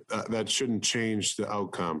 but that shouldn't change the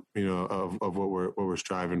outcome, you know, of what we're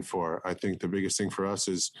striving for. I think the biggest thing for us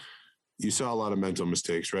is you saw a lot of mental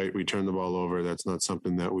mistakes, right? We turned the ball over. That's not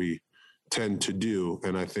something that we tend to do.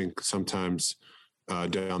 And I think sometimes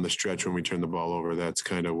down the stretch when we turn the ball over, that's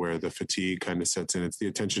kind of where the fatigue kind of sets in. It's the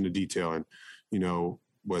attention to detail. And, you know,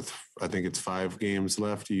 with, I think it's 5 games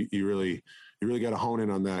left, you really got to hone in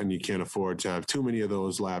on that. And you can't afford to have too many of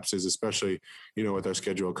those lapses, especially, you know, with our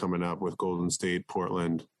schedule coming up with Golden State,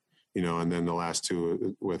 Portland, you know, and then the last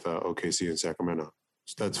 2 with OKC and Sacramento.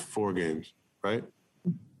 So that's 4 games, right?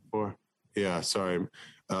 4. Yeah. Sorry.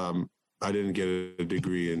 I didn't get a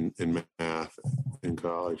degree in math in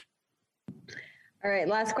college. All right,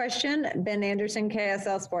 last question. Ben Anderson,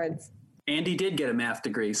 KSL Sports. Andy did get a math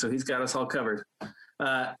degree, so he's got us all covered.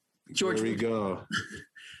 George, there we go.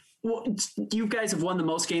 Well, you guys have won the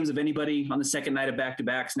most games of anybody on the second night of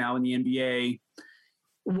back-to-backs now in the NBA.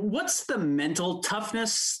 What's the mental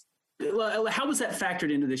toughness? How was that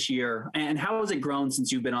factored into this year? And how has it grown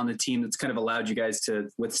since you've been on the team that's kind of allowed you guys to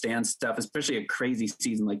withstand stuff, especially a crazy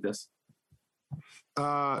season like this?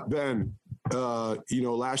 Ben, you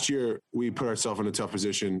know, last year we put ourselves in a tough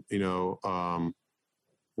position, you know,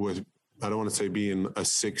 with, I don't want to say being a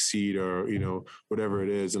 6 seed or, you know, whatever it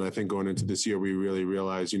is. And I think going into this year, we really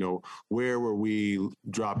realized, you know, where were we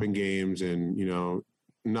dropping games and, you know,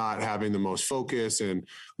 not having the most focus and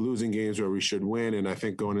losing games where we should win. And I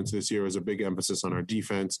think going into this year was a big emphasis on our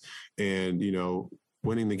defense and, you know,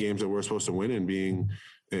 winning the games that we're supposed to win and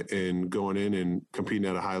going in and competing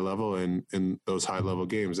at a high level and in those high level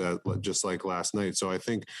games just like last night. So I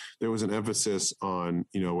think there was an emphasis on,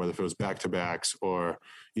 you know, whether if it was back-to-backs or,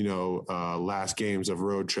 you know, last games of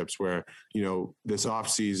road trips where, you know, this off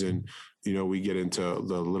season, you know, we get into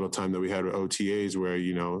the little time that we had with OTAs where,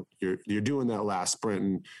 you know, you're doing that last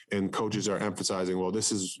sprint and coaches are emphasizing, well,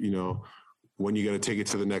 this is, you know, when you got to take it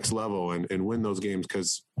to the next level and win those games.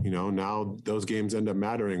 Cause you know, now those games end up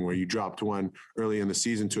mattering where you dropped one early in the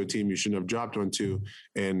season to a team you shouldn't have dropped one to.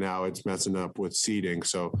 And now it's messing up with seeding.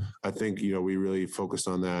 So I think, you know, we really focused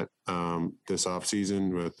on that this off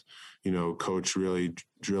season with, you know, coach really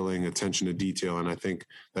drilling attention to detail. And I think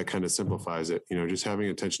that kind of simplifies it, you know, just having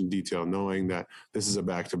attention to detail, knowing that this is a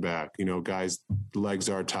back-to-back, you know, guys' legs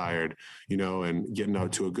are tired, you know, and getting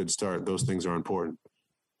out to a good start. Those things are important.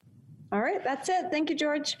 All right, that's it. Thank you,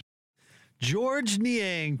 George. George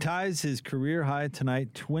Niang ties his career high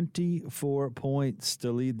tonight, 24 points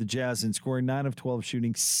to lead the Jazz in scoring, 9 of 12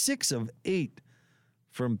 shooting, 6 of 8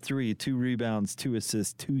 from 3, 2 rebounds, 2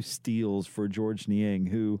 assists, 2 steals for George Niang,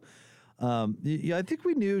 who Yeah, I think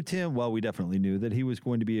we knew Tim. Well, we definitely knew that he was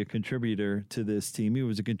going to be a contributor to this team. He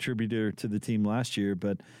was a contributor to the team last year,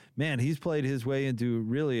 but man, he's played his way into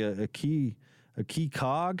really a key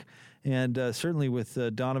cog. And certainly with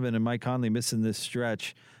Donovan and Mike Conley missing this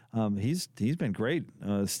stretch, he's been great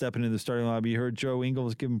stepping into the starting lineup. You heard Joe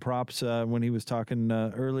Ingles give him props when he was talking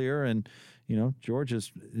earlier, and George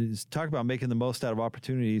is talking about making the most out of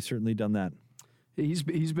opportunity. He's certainly done that. He's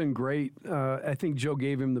been great. I think Joe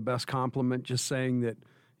gave him the best compliment, just saying that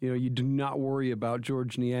you do not worry about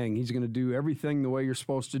George Niang. He's going to do everything the way you're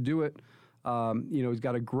supposed to do it. He's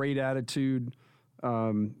got a great attitude.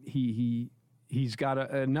 He's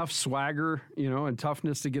got enough swagger, and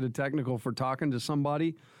toughness to get a technical for talking to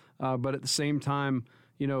somebody, but at the same time,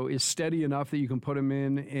 is steady enough that you can put him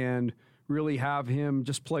in and really have him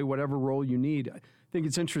just play whatever role you need. I think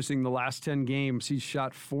it's interesting, the last 10 games, he's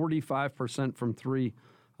shot 45% from three.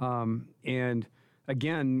 And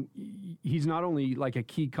again, he's not only like a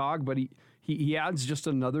key cog, but he adds just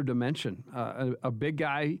another dimension, a big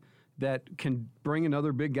guy that can bring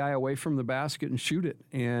another big guy away from the basket and shoot it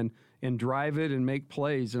and drive it and make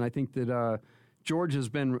plays. And I think that George has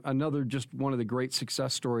been just one of the great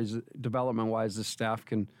success stories development-wise this staff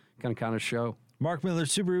can kind of show. Mark Miller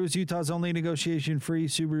Subaru is Utah's only negotiation-free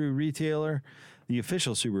Subaru retailer, the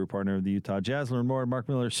official Subaru partner of the Utah Jazz. Learn more at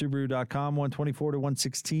markmillersubaru.com.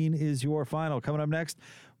 124-116 is your final. Coming up next,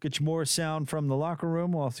 we'll get you more sound from the locker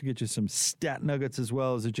room. We'll also get you some stat nuggets as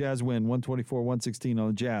well as a Jazz win, 124-116 on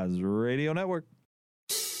the Jazz Radio Network.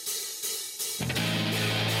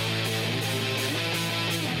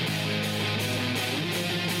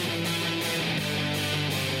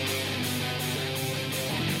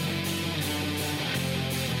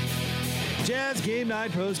 Jazz Game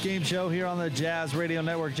Night post-game show here on the Jazz Radio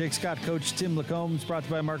Network. Jake Scott, Coach Tim LaComb, brought to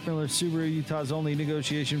you by Mark Miller Subaru, Utah's only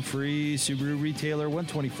negotiation-free Subaru retailer.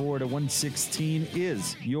 124-116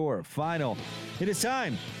 is your final. It is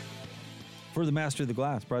time for the Master of the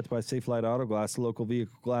Glass, brought to you by Safe Light Auto Glass, the local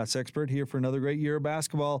vehicle glass expert, here for another great year of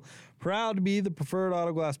basketball. Proud to be the preferred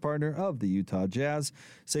auto glass partner of the Utah Jazz.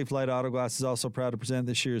 Safe Light Auto Glass is also proud to present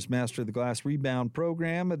this year's Master of the Glass Rebound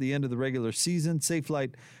Program. At the end of the regular season, Safe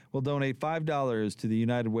Light will donate $5 to the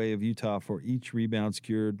United Way of Utah for each rebound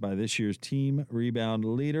secured by this year's team rebound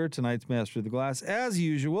leader. Tonight's Master of the Glass, as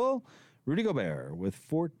usual, Rudy Gobert with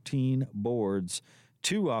 14 boards.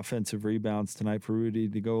 2 offensive rebounds tonight for Rudy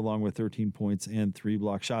to go along with 13 points and 3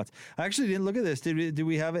 block shots. I actually didn't look at this. Did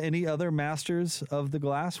we have any other Masters of the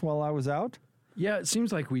Glass while I was out? Yeah, it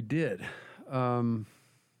seems like we did one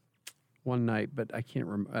night, but I can't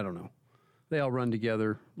remember. I don't know. They all run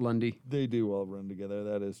together, Lundy. They do all run together.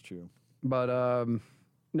 That is true. But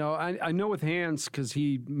no, I know with Hans because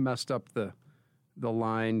he messed up the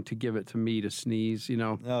line to give it to me to sneeze.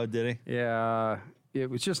 Oh, did he? Yeah. It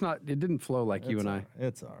was just not. It didn't flow like you and I.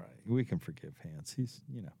 It's all right. We can forgive Hans. He's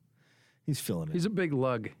filling it. He's a big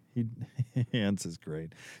lug. Hans is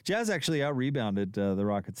great. Jazz actually out-rebounded the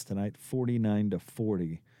Rockets tonight,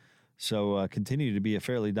 49-40. So continue to be a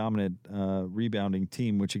fairly dominant rebounding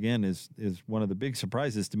team, which again is one of the big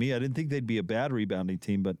surprises to me. I didn't think they'd be a bad rebounding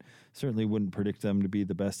team, but certainly wouldn't predict them to be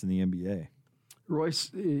the best in the NBA. Royce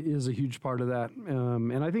is a huge part of that,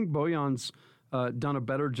 and I think Bojan's done a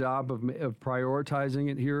better job of prioritizing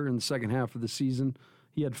it here in the second half of the season.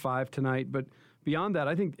 He had 5 tonight, but beyond that,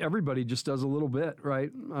 I think everybody just does a little bit, right?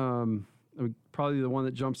 Probably the one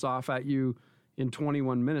that jumps off at you in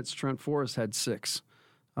 21 minutes, Trent Forrest had 6.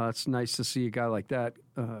 It's nice to see a guy like that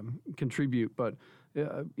contribute, but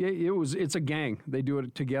it's a gang. They do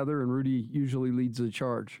it together, and Rudy usually leads the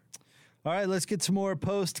charge. All right, let's get some more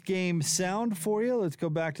post-game sound for you. Let's go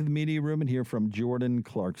back to the media room and hear from Jordan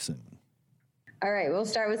Clarkson. All right, we'll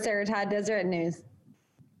start with Sarah Todd, Deseret News.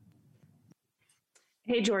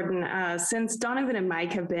 Hey, Jordan. Since Donovan and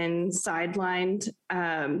Mike have been sidelined,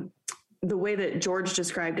 the way that George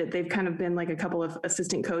described it, they've kind of been like a couple of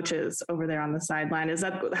assistant coaches over there on the sideline. Is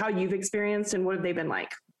that how you've experienced, and what have they been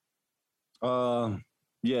like?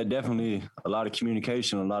 Yeah, definitely a lot of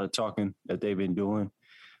communication, a lot of talking that they've been doing.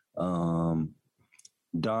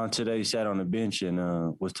 Don today sat on the bench and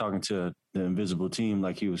was talking to the invisible team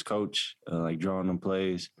like he was coach, like drawing them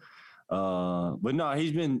plays. But no,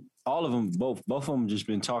 he's been all of them, both of them just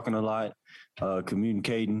been talking a lot,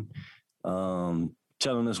 communicating,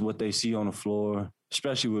 telling us what they see on the floor,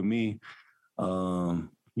 especially with me.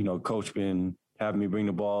 Coach been having me bring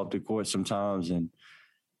the ball up the court sometimes, and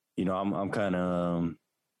I'm kind of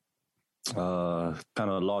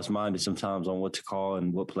lost-minded sometimes on what to call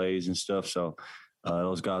and what plays and stuff. So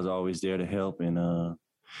those guys are always there to help and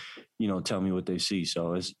tell me what they see.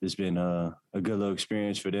 So it's been a good little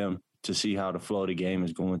experience for them to see how the flow of the game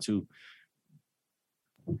is going too.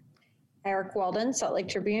 Eric Walden, Salt Lake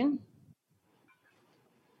Tribune.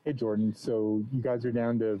 Hey, Jordan. So you guys are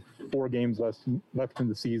down to 4 games left in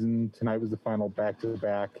the season. Tonight was the final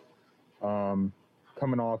back-to-back.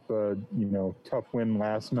 Coming off a, tough win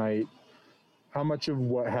last night. How much of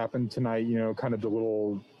what happened tonight, kind of the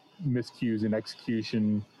little miscues in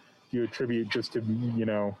execution, do you attribute just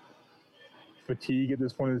to, fatigue at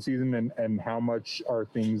this point of the season? And how much are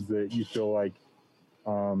things that you feel like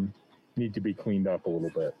need to be cleaned up a little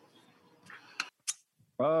bit?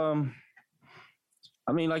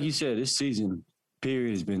 I mean, like you said, this season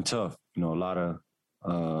period has been tough. A lot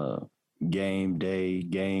of game,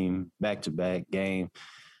 back-to-back game.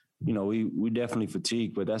 We definitely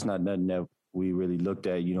fatigued, but that's not nothing that we really looked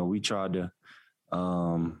at. We tried to,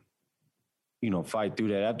 fight through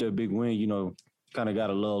that. After a big win, kind of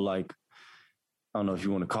got a little I don't know if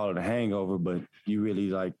you want to call it a hangover, but you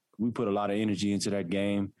really we put a lot of energy into that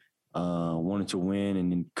game, wanted to win.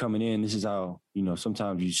 And then coming in, this is how,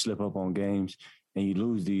 sometimes you slip up on games and you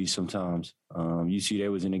lose these sometimes. You see they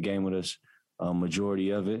was in the game with us majority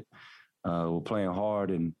of it. We're playing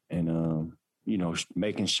hard and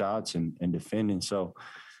making shots and defending. So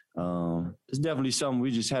it's definitely something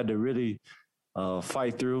we just had to really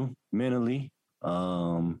fight through mentally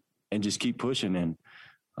and just keep pushing and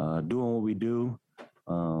doing what we do,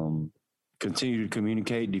 continue to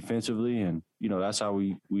communicate defensively. And, that's how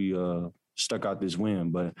we stuck out this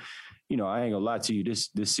win. But, I ain't gonna lie to you,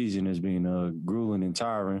 this season has been grueling and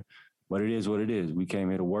tiring, but it is what it is. We came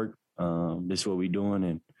here to work. This is what we're doing.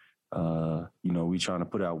 And, we trying to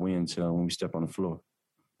put out wins when we step on the floor.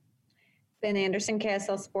 Ben Anderson,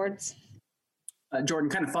 KSL Sports. Jordan,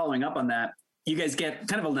 kind of following up on that, you guys get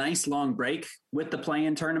kind of a nice long break with the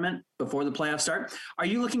play-in tournament before the playoffs start. Are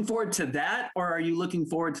you looking forward to that, or are you looking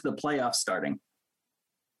forward to the playoffs starting?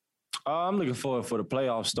 I'm looking forward for the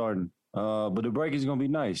playoffs starting. But the break is going to be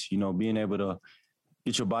nice, being able to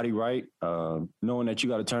get your body right, knowing that you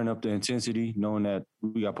got to turn up the intensity, knowing that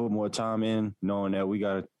we got to put more time in, knowing that we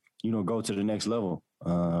got to, go to the next level.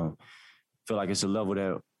 Feel like it's a level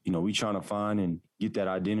that, we trying to find and get that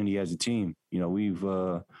identity as a team. We've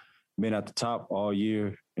been at the top all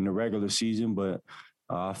year in the regular season, but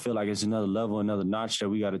I feel like it's another level, another notch that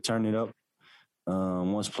we got to turn it up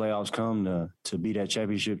once playoffs come to be that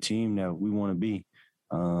championship team that we want to be.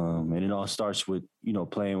 And it all starts with,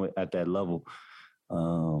 playing at that level.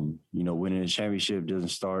 Winning a championship doesn't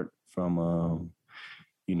start from,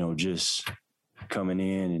 just coming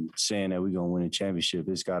in and saying that we're going to win a championship.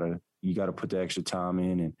 You got to put the extra time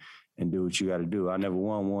in and do what you got to do. I never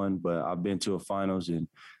won one, but I've been to a finals, and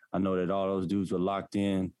I know that all those dudes were locked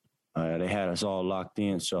in. They had us all locked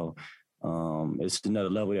in. So it's another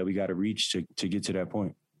level that we got to reach to get to that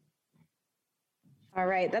point. All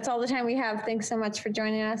right. That's all the time we have. Thanks so much for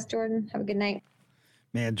joining us, Jordan. Have a good night.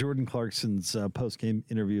 Man, Jordan Clarkson's post-game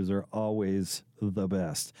interviews are always the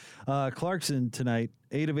best. Clarkson tonight,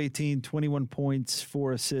 8 of 18, 21 points,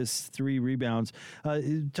 4 assists, 3 rebounds.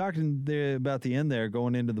 Talking there about the end there,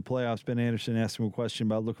 going into the playoffs, Ben Anderson asked him a question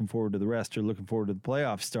about looking forward to the rest or looking forward to the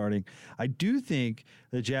playoffs starting. I do think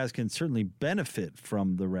the Jazz can certainly benefit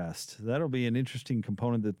from the rest. That'll be an interesting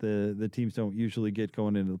component that the teams don't usually get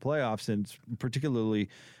going into the playoffs, and particularly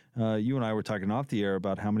you and I were talking off the air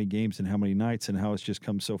about how many games and how many nights and how it's just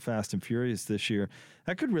come so fast and furious this year.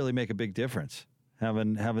 That could really make a big difference,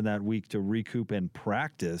 having that week to recoup and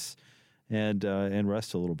practice and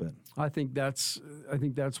rest a little bit. I think that's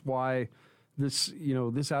why this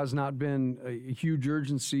has not been a huge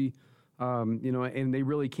urgency, and they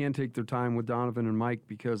really can take their time with Donovan and Mike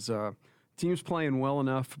because team's playing well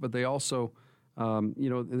enough, but they also they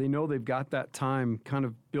know they've got that time kind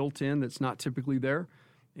of built in that's not typically there.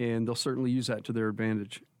 And they'll certainly use that to their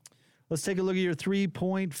advantage. Let's take a look at your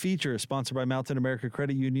 3-point feature, sponsored by Mountain America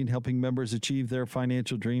Credit Union, helping members achieve their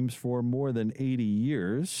financial dreams for more than 80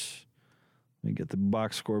 years. Let me get the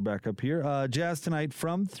box score back up here. Jazz tonight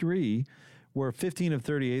from 3 were 15 of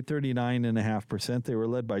 38, 39.5%. They were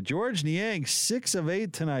led by George Niang, 6 of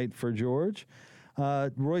 8 tonight for George.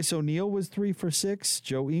 Royce O'Neal was 3 for 6.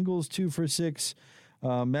 Joe Ingles, 2 for 6.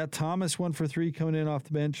 Matt Thomas, 1 for 3 coming in off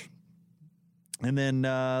the bench. And then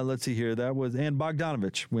let's see here. And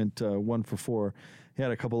Bogdanovich went 1 for 4. He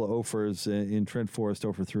had a couple of offers in Trent Forrest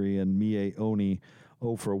 0 for 3 and Mie Oni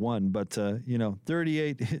 0 for 1. But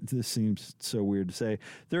 38. This seems so weird to say.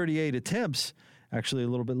 38 attempts, actually a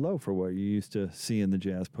little bit low for what you used to see in the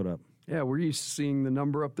Jazz put up. Yeah, we're used to seeing the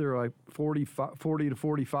number up there like 40 to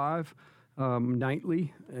 45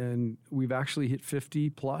 nightly, and we've actually hit 50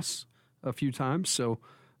 plus a few times. So.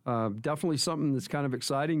 Definitely something that's kind of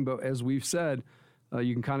exciting, but as we've said,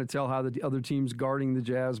 you can kind of tell how the other team's guarding the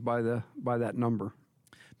Jazz by that number.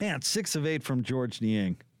 Man, 6 of 8 from George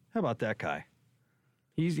Niang. How about that guy?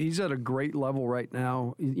 He's at a great level right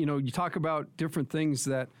now. You know, you talk about different things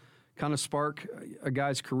that kind of spark a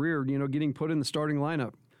guy's career, you know, getting put in the starting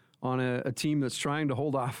lineup on a team that's trying to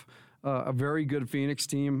hold off a very good Phoenix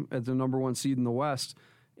team at the number 1 seed in the West.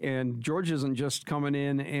 And George isn't just coming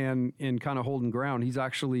in and kind of holding ground. He's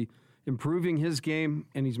actually improving his game,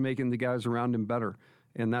 and he's making the guys around him better.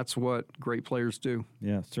 And that's what great players do.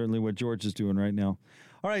 Yeah, certainly what George is doing right now.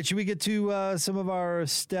 All right, should we get to some of our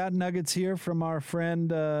stat nuggets here from our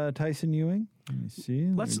friend Tyson Ewing? Let me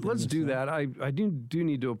see. Let's do that. I do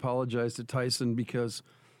need to apologize to Tyson because,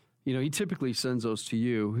 you know, he typically sends those to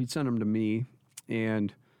you. He'd send them to me,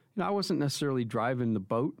 and you know, I wasn't necessarily driving the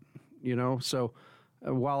boat, you know. So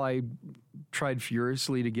while I tried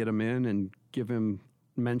furiously to get him in and give him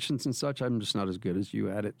mentions and such, I'm just not as good as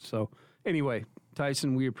you at it. So anyway,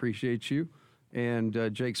 Tyson, we appreciate you.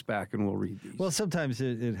 And Jake's back, and we'll read these. Well, sometimes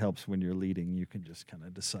it helps when you're leading. You can just kind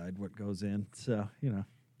of decide what goes in. So, you know,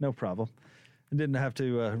 no problem. I didn't have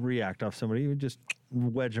to react off somebody. You just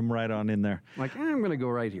wedge them right on in there. Like, I'm going to go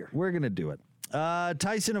right here. We're going to do it.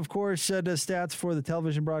 Tyson, of course, does stats for the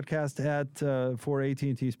television broadcast for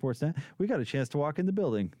AT&T Sportsnet. We got a chance to walk in the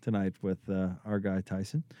building tonight with our guy,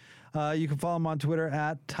 Tyson. You can follow him on Twitter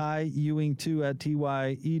at TyEwing2, at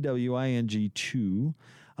TyEwing2.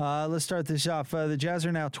 Let's start this off. The Jazz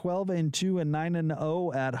are now 12-2 and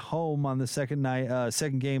 9-0 at home on the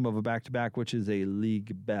second game of a back-to-back, which is a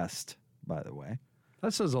league best, by the way.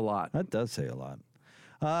 That says a lot. That does say a lot.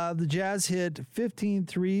 The Jazz hit 15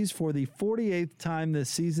 threes for the 48th time this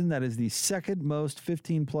season. That is the second most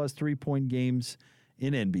 15-plus three-point games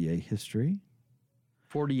in NBA history.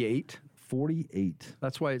 48? 48.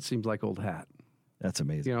 That's why it seems like old hat. That's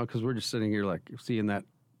amazing. You know, because we're just sitting here like seeing that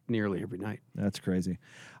nearly every night. That's crazy.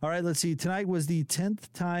 All right, let's see. Tonight was the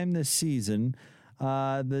 10th time this season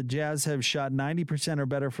the Jazz have shot 90% or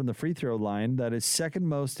better from the free throw line. That is second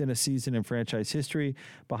most in a season in franchise history,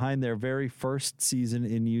 behind their very first season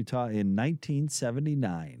in Utah in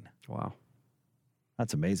 1979. Wow.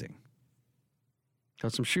 That's amazing.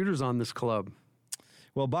 Got some shooters on this club.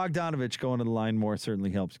 Well, Bogdanovich going to the line more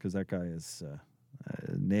certainly helps because that guy is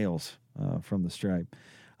nails from the stripe.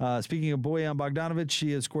 Speaking of Bojan Bogdanovic,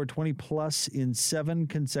 he has scored 20-plus in 7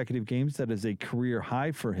 consecutive games. That is a career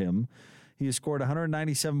high for him. He has scored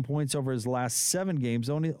 197 points over his last 7 games.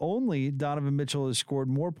 Only Donovan Mitchell has scored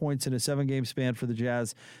more points in a 7-game span for the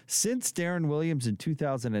Jazz since Darren Williams in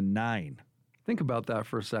 2009. Think about that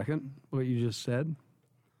for a second, what you just said.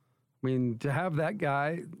 I mean, to have that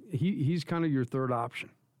guy, he's kind of your third option.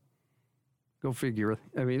 Go figure.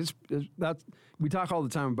 I mean, that's we talk all the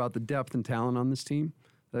time about the depth and talent on this team.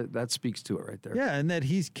 That speaks to it right there. Yeah, and that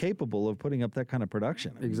he's capable of putting up that kind of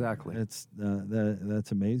production. Exactly. It's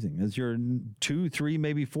that's amazing. It's your 2, 3,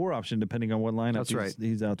 maybe 4 option, depending on what lineup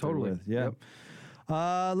he's out there with. Yeah.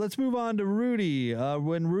 Yep. Let's move on to Rudy.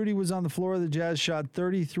 When Rudy was on the floor, the Jazz shot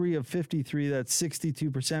 33 of 53. That's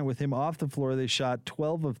 62%. With him off the floor, they shot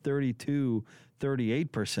 12 of 32,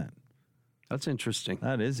 38%. That's interesting.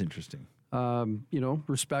 That is interesting.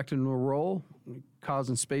 Respecting the role,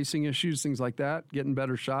 causing spacing issues, things like that, getting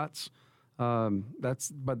better shots.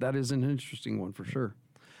 But that is an interesting one for sure.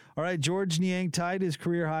 All right, George Niang tied his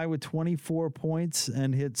career high with 24 points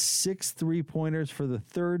and hit 6 3-pointers for the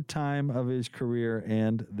third time of his career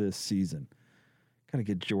and this season. Got to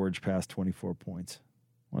get George past 24 points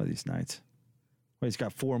one of these nights. Well, he's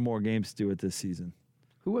got 4 more games to do it this season.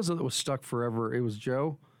 Who was it that was stuck forever? It was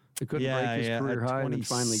Joe. He couldn't break his career high and he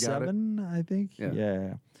finally got it. I think.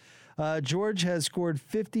 Yeah. George has scored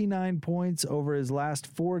 59 points over his last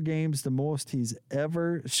 4 games, the most he's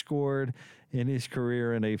ever scored in his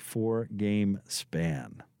career in a 4-game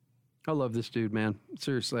span. I love this dude, man.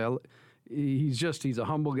 Seriously, he's a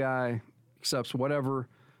humble guy, accepts whatever,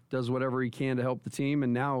 does whatever he can to help the team,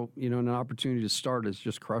 and now, an opportunity to start is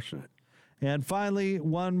just crushing it. And finally,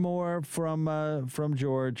 one more from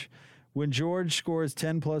George. When George scores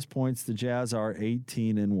 10-plus points, the Jazz are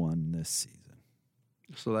 18-1 this season.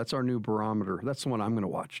 So that's our new barometer. That's the one I'm going to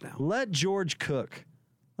watch now. Let George cook.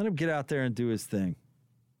 Let him get out there and do his thing.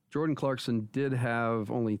 Jordan Clarkson did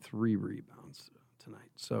have only 3 rebounds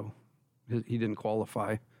tonight, so he didn't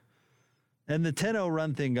qualify. And the 10-0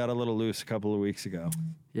 run thing got a little loose a couple of weeks ago.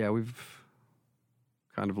 Yeah, we've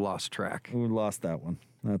kind of lost track. We lost that one.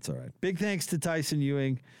 That's all right. Big thanks to Tyson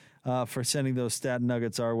Ewing for sending those stat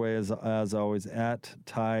nuggets our way, as always, at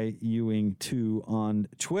TyEwing2 on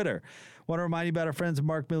Twitter. Want to remind you about our friends at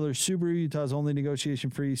Mark Miller Subaru, Utah's only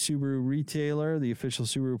negotiation-free Subaru retailer, the official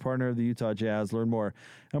Subaru partner of the Utah Jazz. Learn more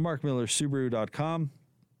at markmillersubaru.com.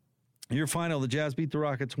 Your final, the Jazz beat the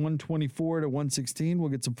Rockets 124-116. We'll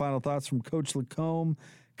get some final thoughts from Coach LaComb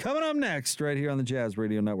coming up next right here on the Jazz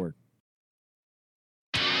Radio Network.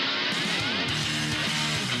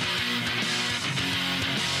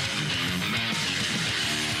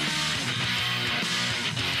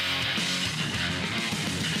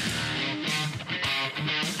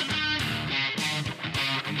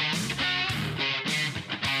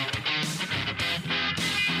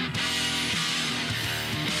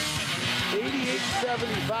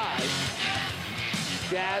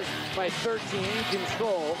 Jazz by 13,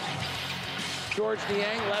 control. George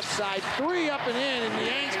Niang, left side, 3 up and in, and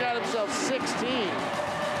Niang's got himself 16.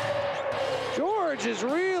 George has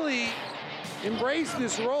really embraced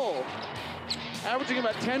this role, averaging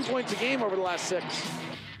about 10 points a game over the last 6.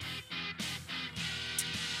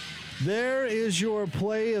 There is your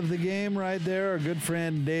play of the game right there. Our good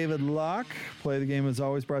friend David Locke. Play of the game is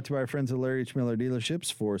always brought to you by our friends at Larry H. Miller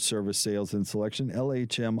Dealerships for service, sales, and selection.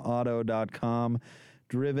 LHMauto.com.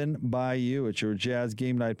 Driven by you. It's your Jazz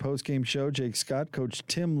Game Night postgame show. Jake Scott, Coach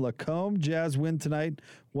Tim LaComb. Jazz win tonight,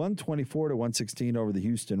 124-116 over the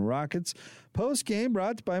Houston Rockets. Postgame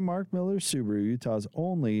brought to you by Mark Miller Subaru, Utah's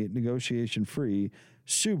only negotiation-free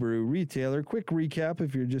Subaru retailer. Quick recap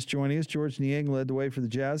if you're just joining us. George Niang led the way for the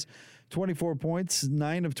Jazz. 24 points,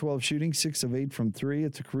 9 of 12 shooting, 6 of 8 from 3.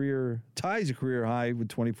 Ties a career high with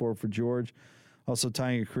 24 for George. Also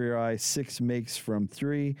tying a career high, 6 makes from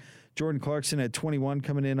 3. Jordan Clarkson had 21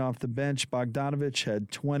 coming in off the bench. Bogdanovich had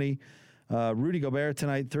 20. Rudy Gobert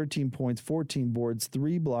tonight, 13 points, 14 boards,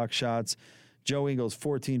 3 block shots. Joe Ingles,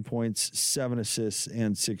 14 points, 7 assists,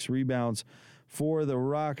 and 6 rebounds. For the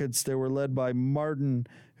Rockets, they were led by Martin,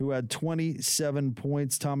 who had 27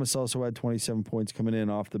 points. Thomas also had 27 points coming in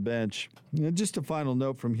off the bench. And just a final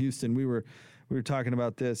note from Houston. We were talking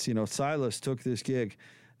about this. You know, Silas took this gig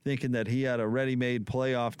thinking that he had a ready-made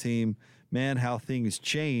playoff team. Man, how things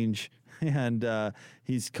change. And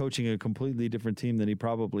he's coaching a completely different team than he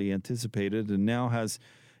probably anticipated, and now has,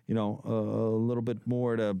 you know, a little bit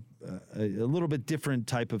more a little bit different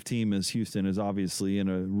type of team, as Houston is obviously in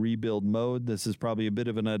a rebuild mode. This is probably a bit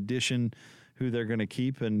of an addition who they're going to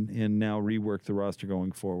keep and now rework the roster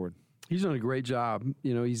going forward. He's done a great job.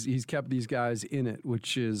 You know, he's kept these guys in it,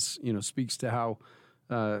 which is, you know, speaks to how,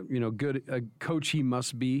 good a coach he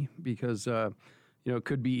must be, because, it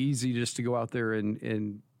could be easy just to go out there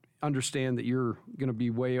and understand that you're going to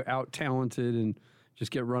be way out talented and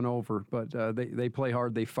just get run over. But they play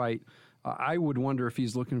hard, they fight. I would wonder if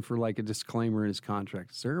he's looking for like a disclaimer in his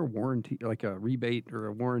contract. Is there a warranty, like a rebate or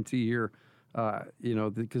a warranty here?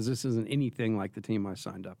 Because this isn't anything like the team I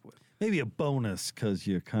signed up with. Maybe a bonus because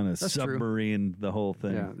you kind of submarine the whole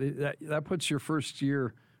thing. Yeah, that puts your first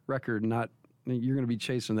year record, you're going to be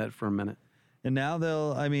chasing that for a minute. And now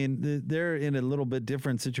they're in a little bit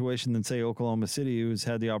different situation than, say, Oklahoma City, who's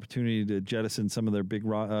had the opportunity to jettison some of their big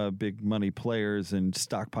money players and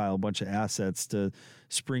stockpile a bunch of assets to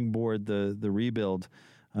springboard the rebuild.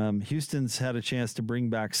 Houston's had a chance to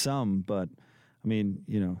bring back some, but, they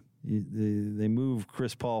move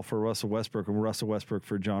Chris Paul for Russell Westbrook and Russell Westbrook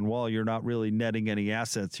for John Wall. You're not really netting any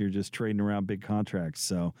assets. You're just trading around big contracts.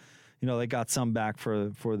 So, they got some back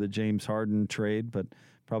for the James Harden trade, but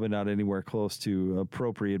probably not anywhere close to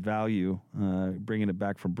appropriate value, bringing it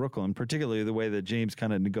back from Brooklyn, particularly the way that James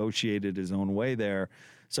kind of negotiated his own way there.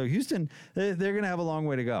 So Houston, they're going to have a long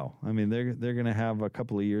way to go. They're going to have a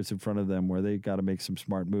couple of years in front of them where they got to make some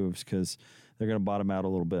smart moves because they're going to bottom out a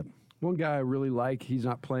little bit. One guy I really like, he's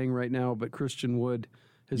not playing right now, but Christian Wood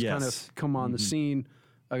has kind of come on the scene,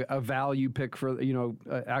 a value pick for,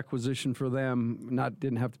 acquisition for them.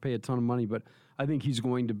 Didn't have to pay a ton of money, but I think he's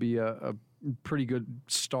going to be a pretty good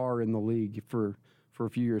star in the league for a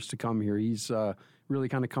few years to come here. He's really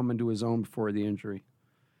kind of come into his own before the injury.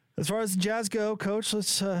 As far as the Jazz go, Coach,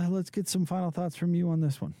 let's get some final thoughts from you on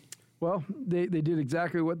this one. Well, they did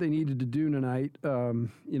exactly what they needed to do tonight.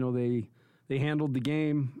 They handled the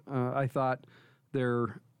game. I thought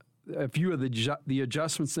a few of the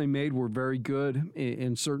adjustments they made were very good,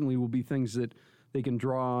 and certainly will be things that they can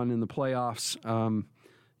draw on in the playoffs.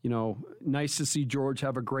 Nice to see George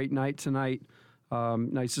have a great night tonight.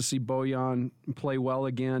 Nice to see Bojan play well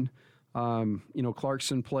again.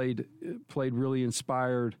 Clarkson played really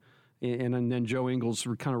inspired, and then Joe Ingles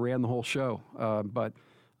kind of ran the whole show. But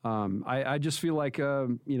I just feel like,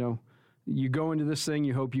 you go into this thing,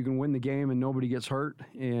 you hope you can win the game and nobody gets hurt,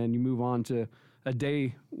 and you move on to a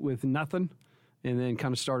day with nothing, and then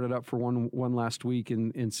kind of start it up for one last week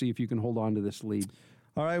and see if you can hold on to this lead.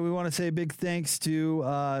 All right, we want to say a big thanks to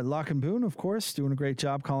Locke and Boone, of course, doing a great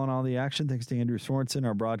job calling all the action. Thanks to Andrew Sorensen,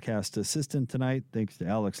 our broadcast assistant tonight. Thanks to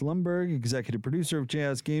Alex Lundberg, executive producer of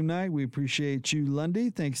Jazz Game Night. We appreciate you, Lundy.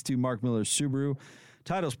 Thanks to Mark Miller Subaru,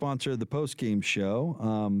 title sponsor of the Postgame show,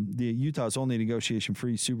 the Utah's only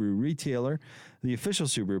negotiation-free Subaru retailer, the official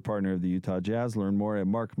Subaru partner of the Utah Jazz. Learn more at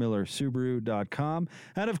markmillersubaru.com.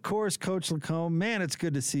 And, of course, Coach LaComb, man, it's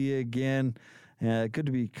good to see you again. Good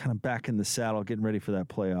to be kind of back in the saddle, getting ready for that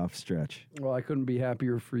playoff stretch. Well, I couldn't be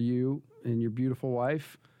happier for you and your beautiful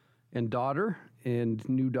wife and daughter and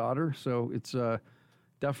new daughter. So it's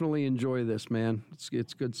definitely enjoy this, man.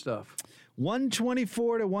 It's good stuff.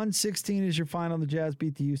 124-116 is your final. The Jazz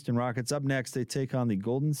beat the Houston Rockets. Up next, they take on the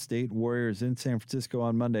Golden State Warriors in San Francisco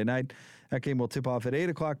on Monday night. That game will tip off at 8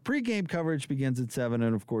 o'clock. Pre-game coverage begins at 7,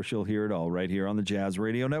 and, of course, you'll hear it all right here on the Jazz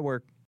Radio Network.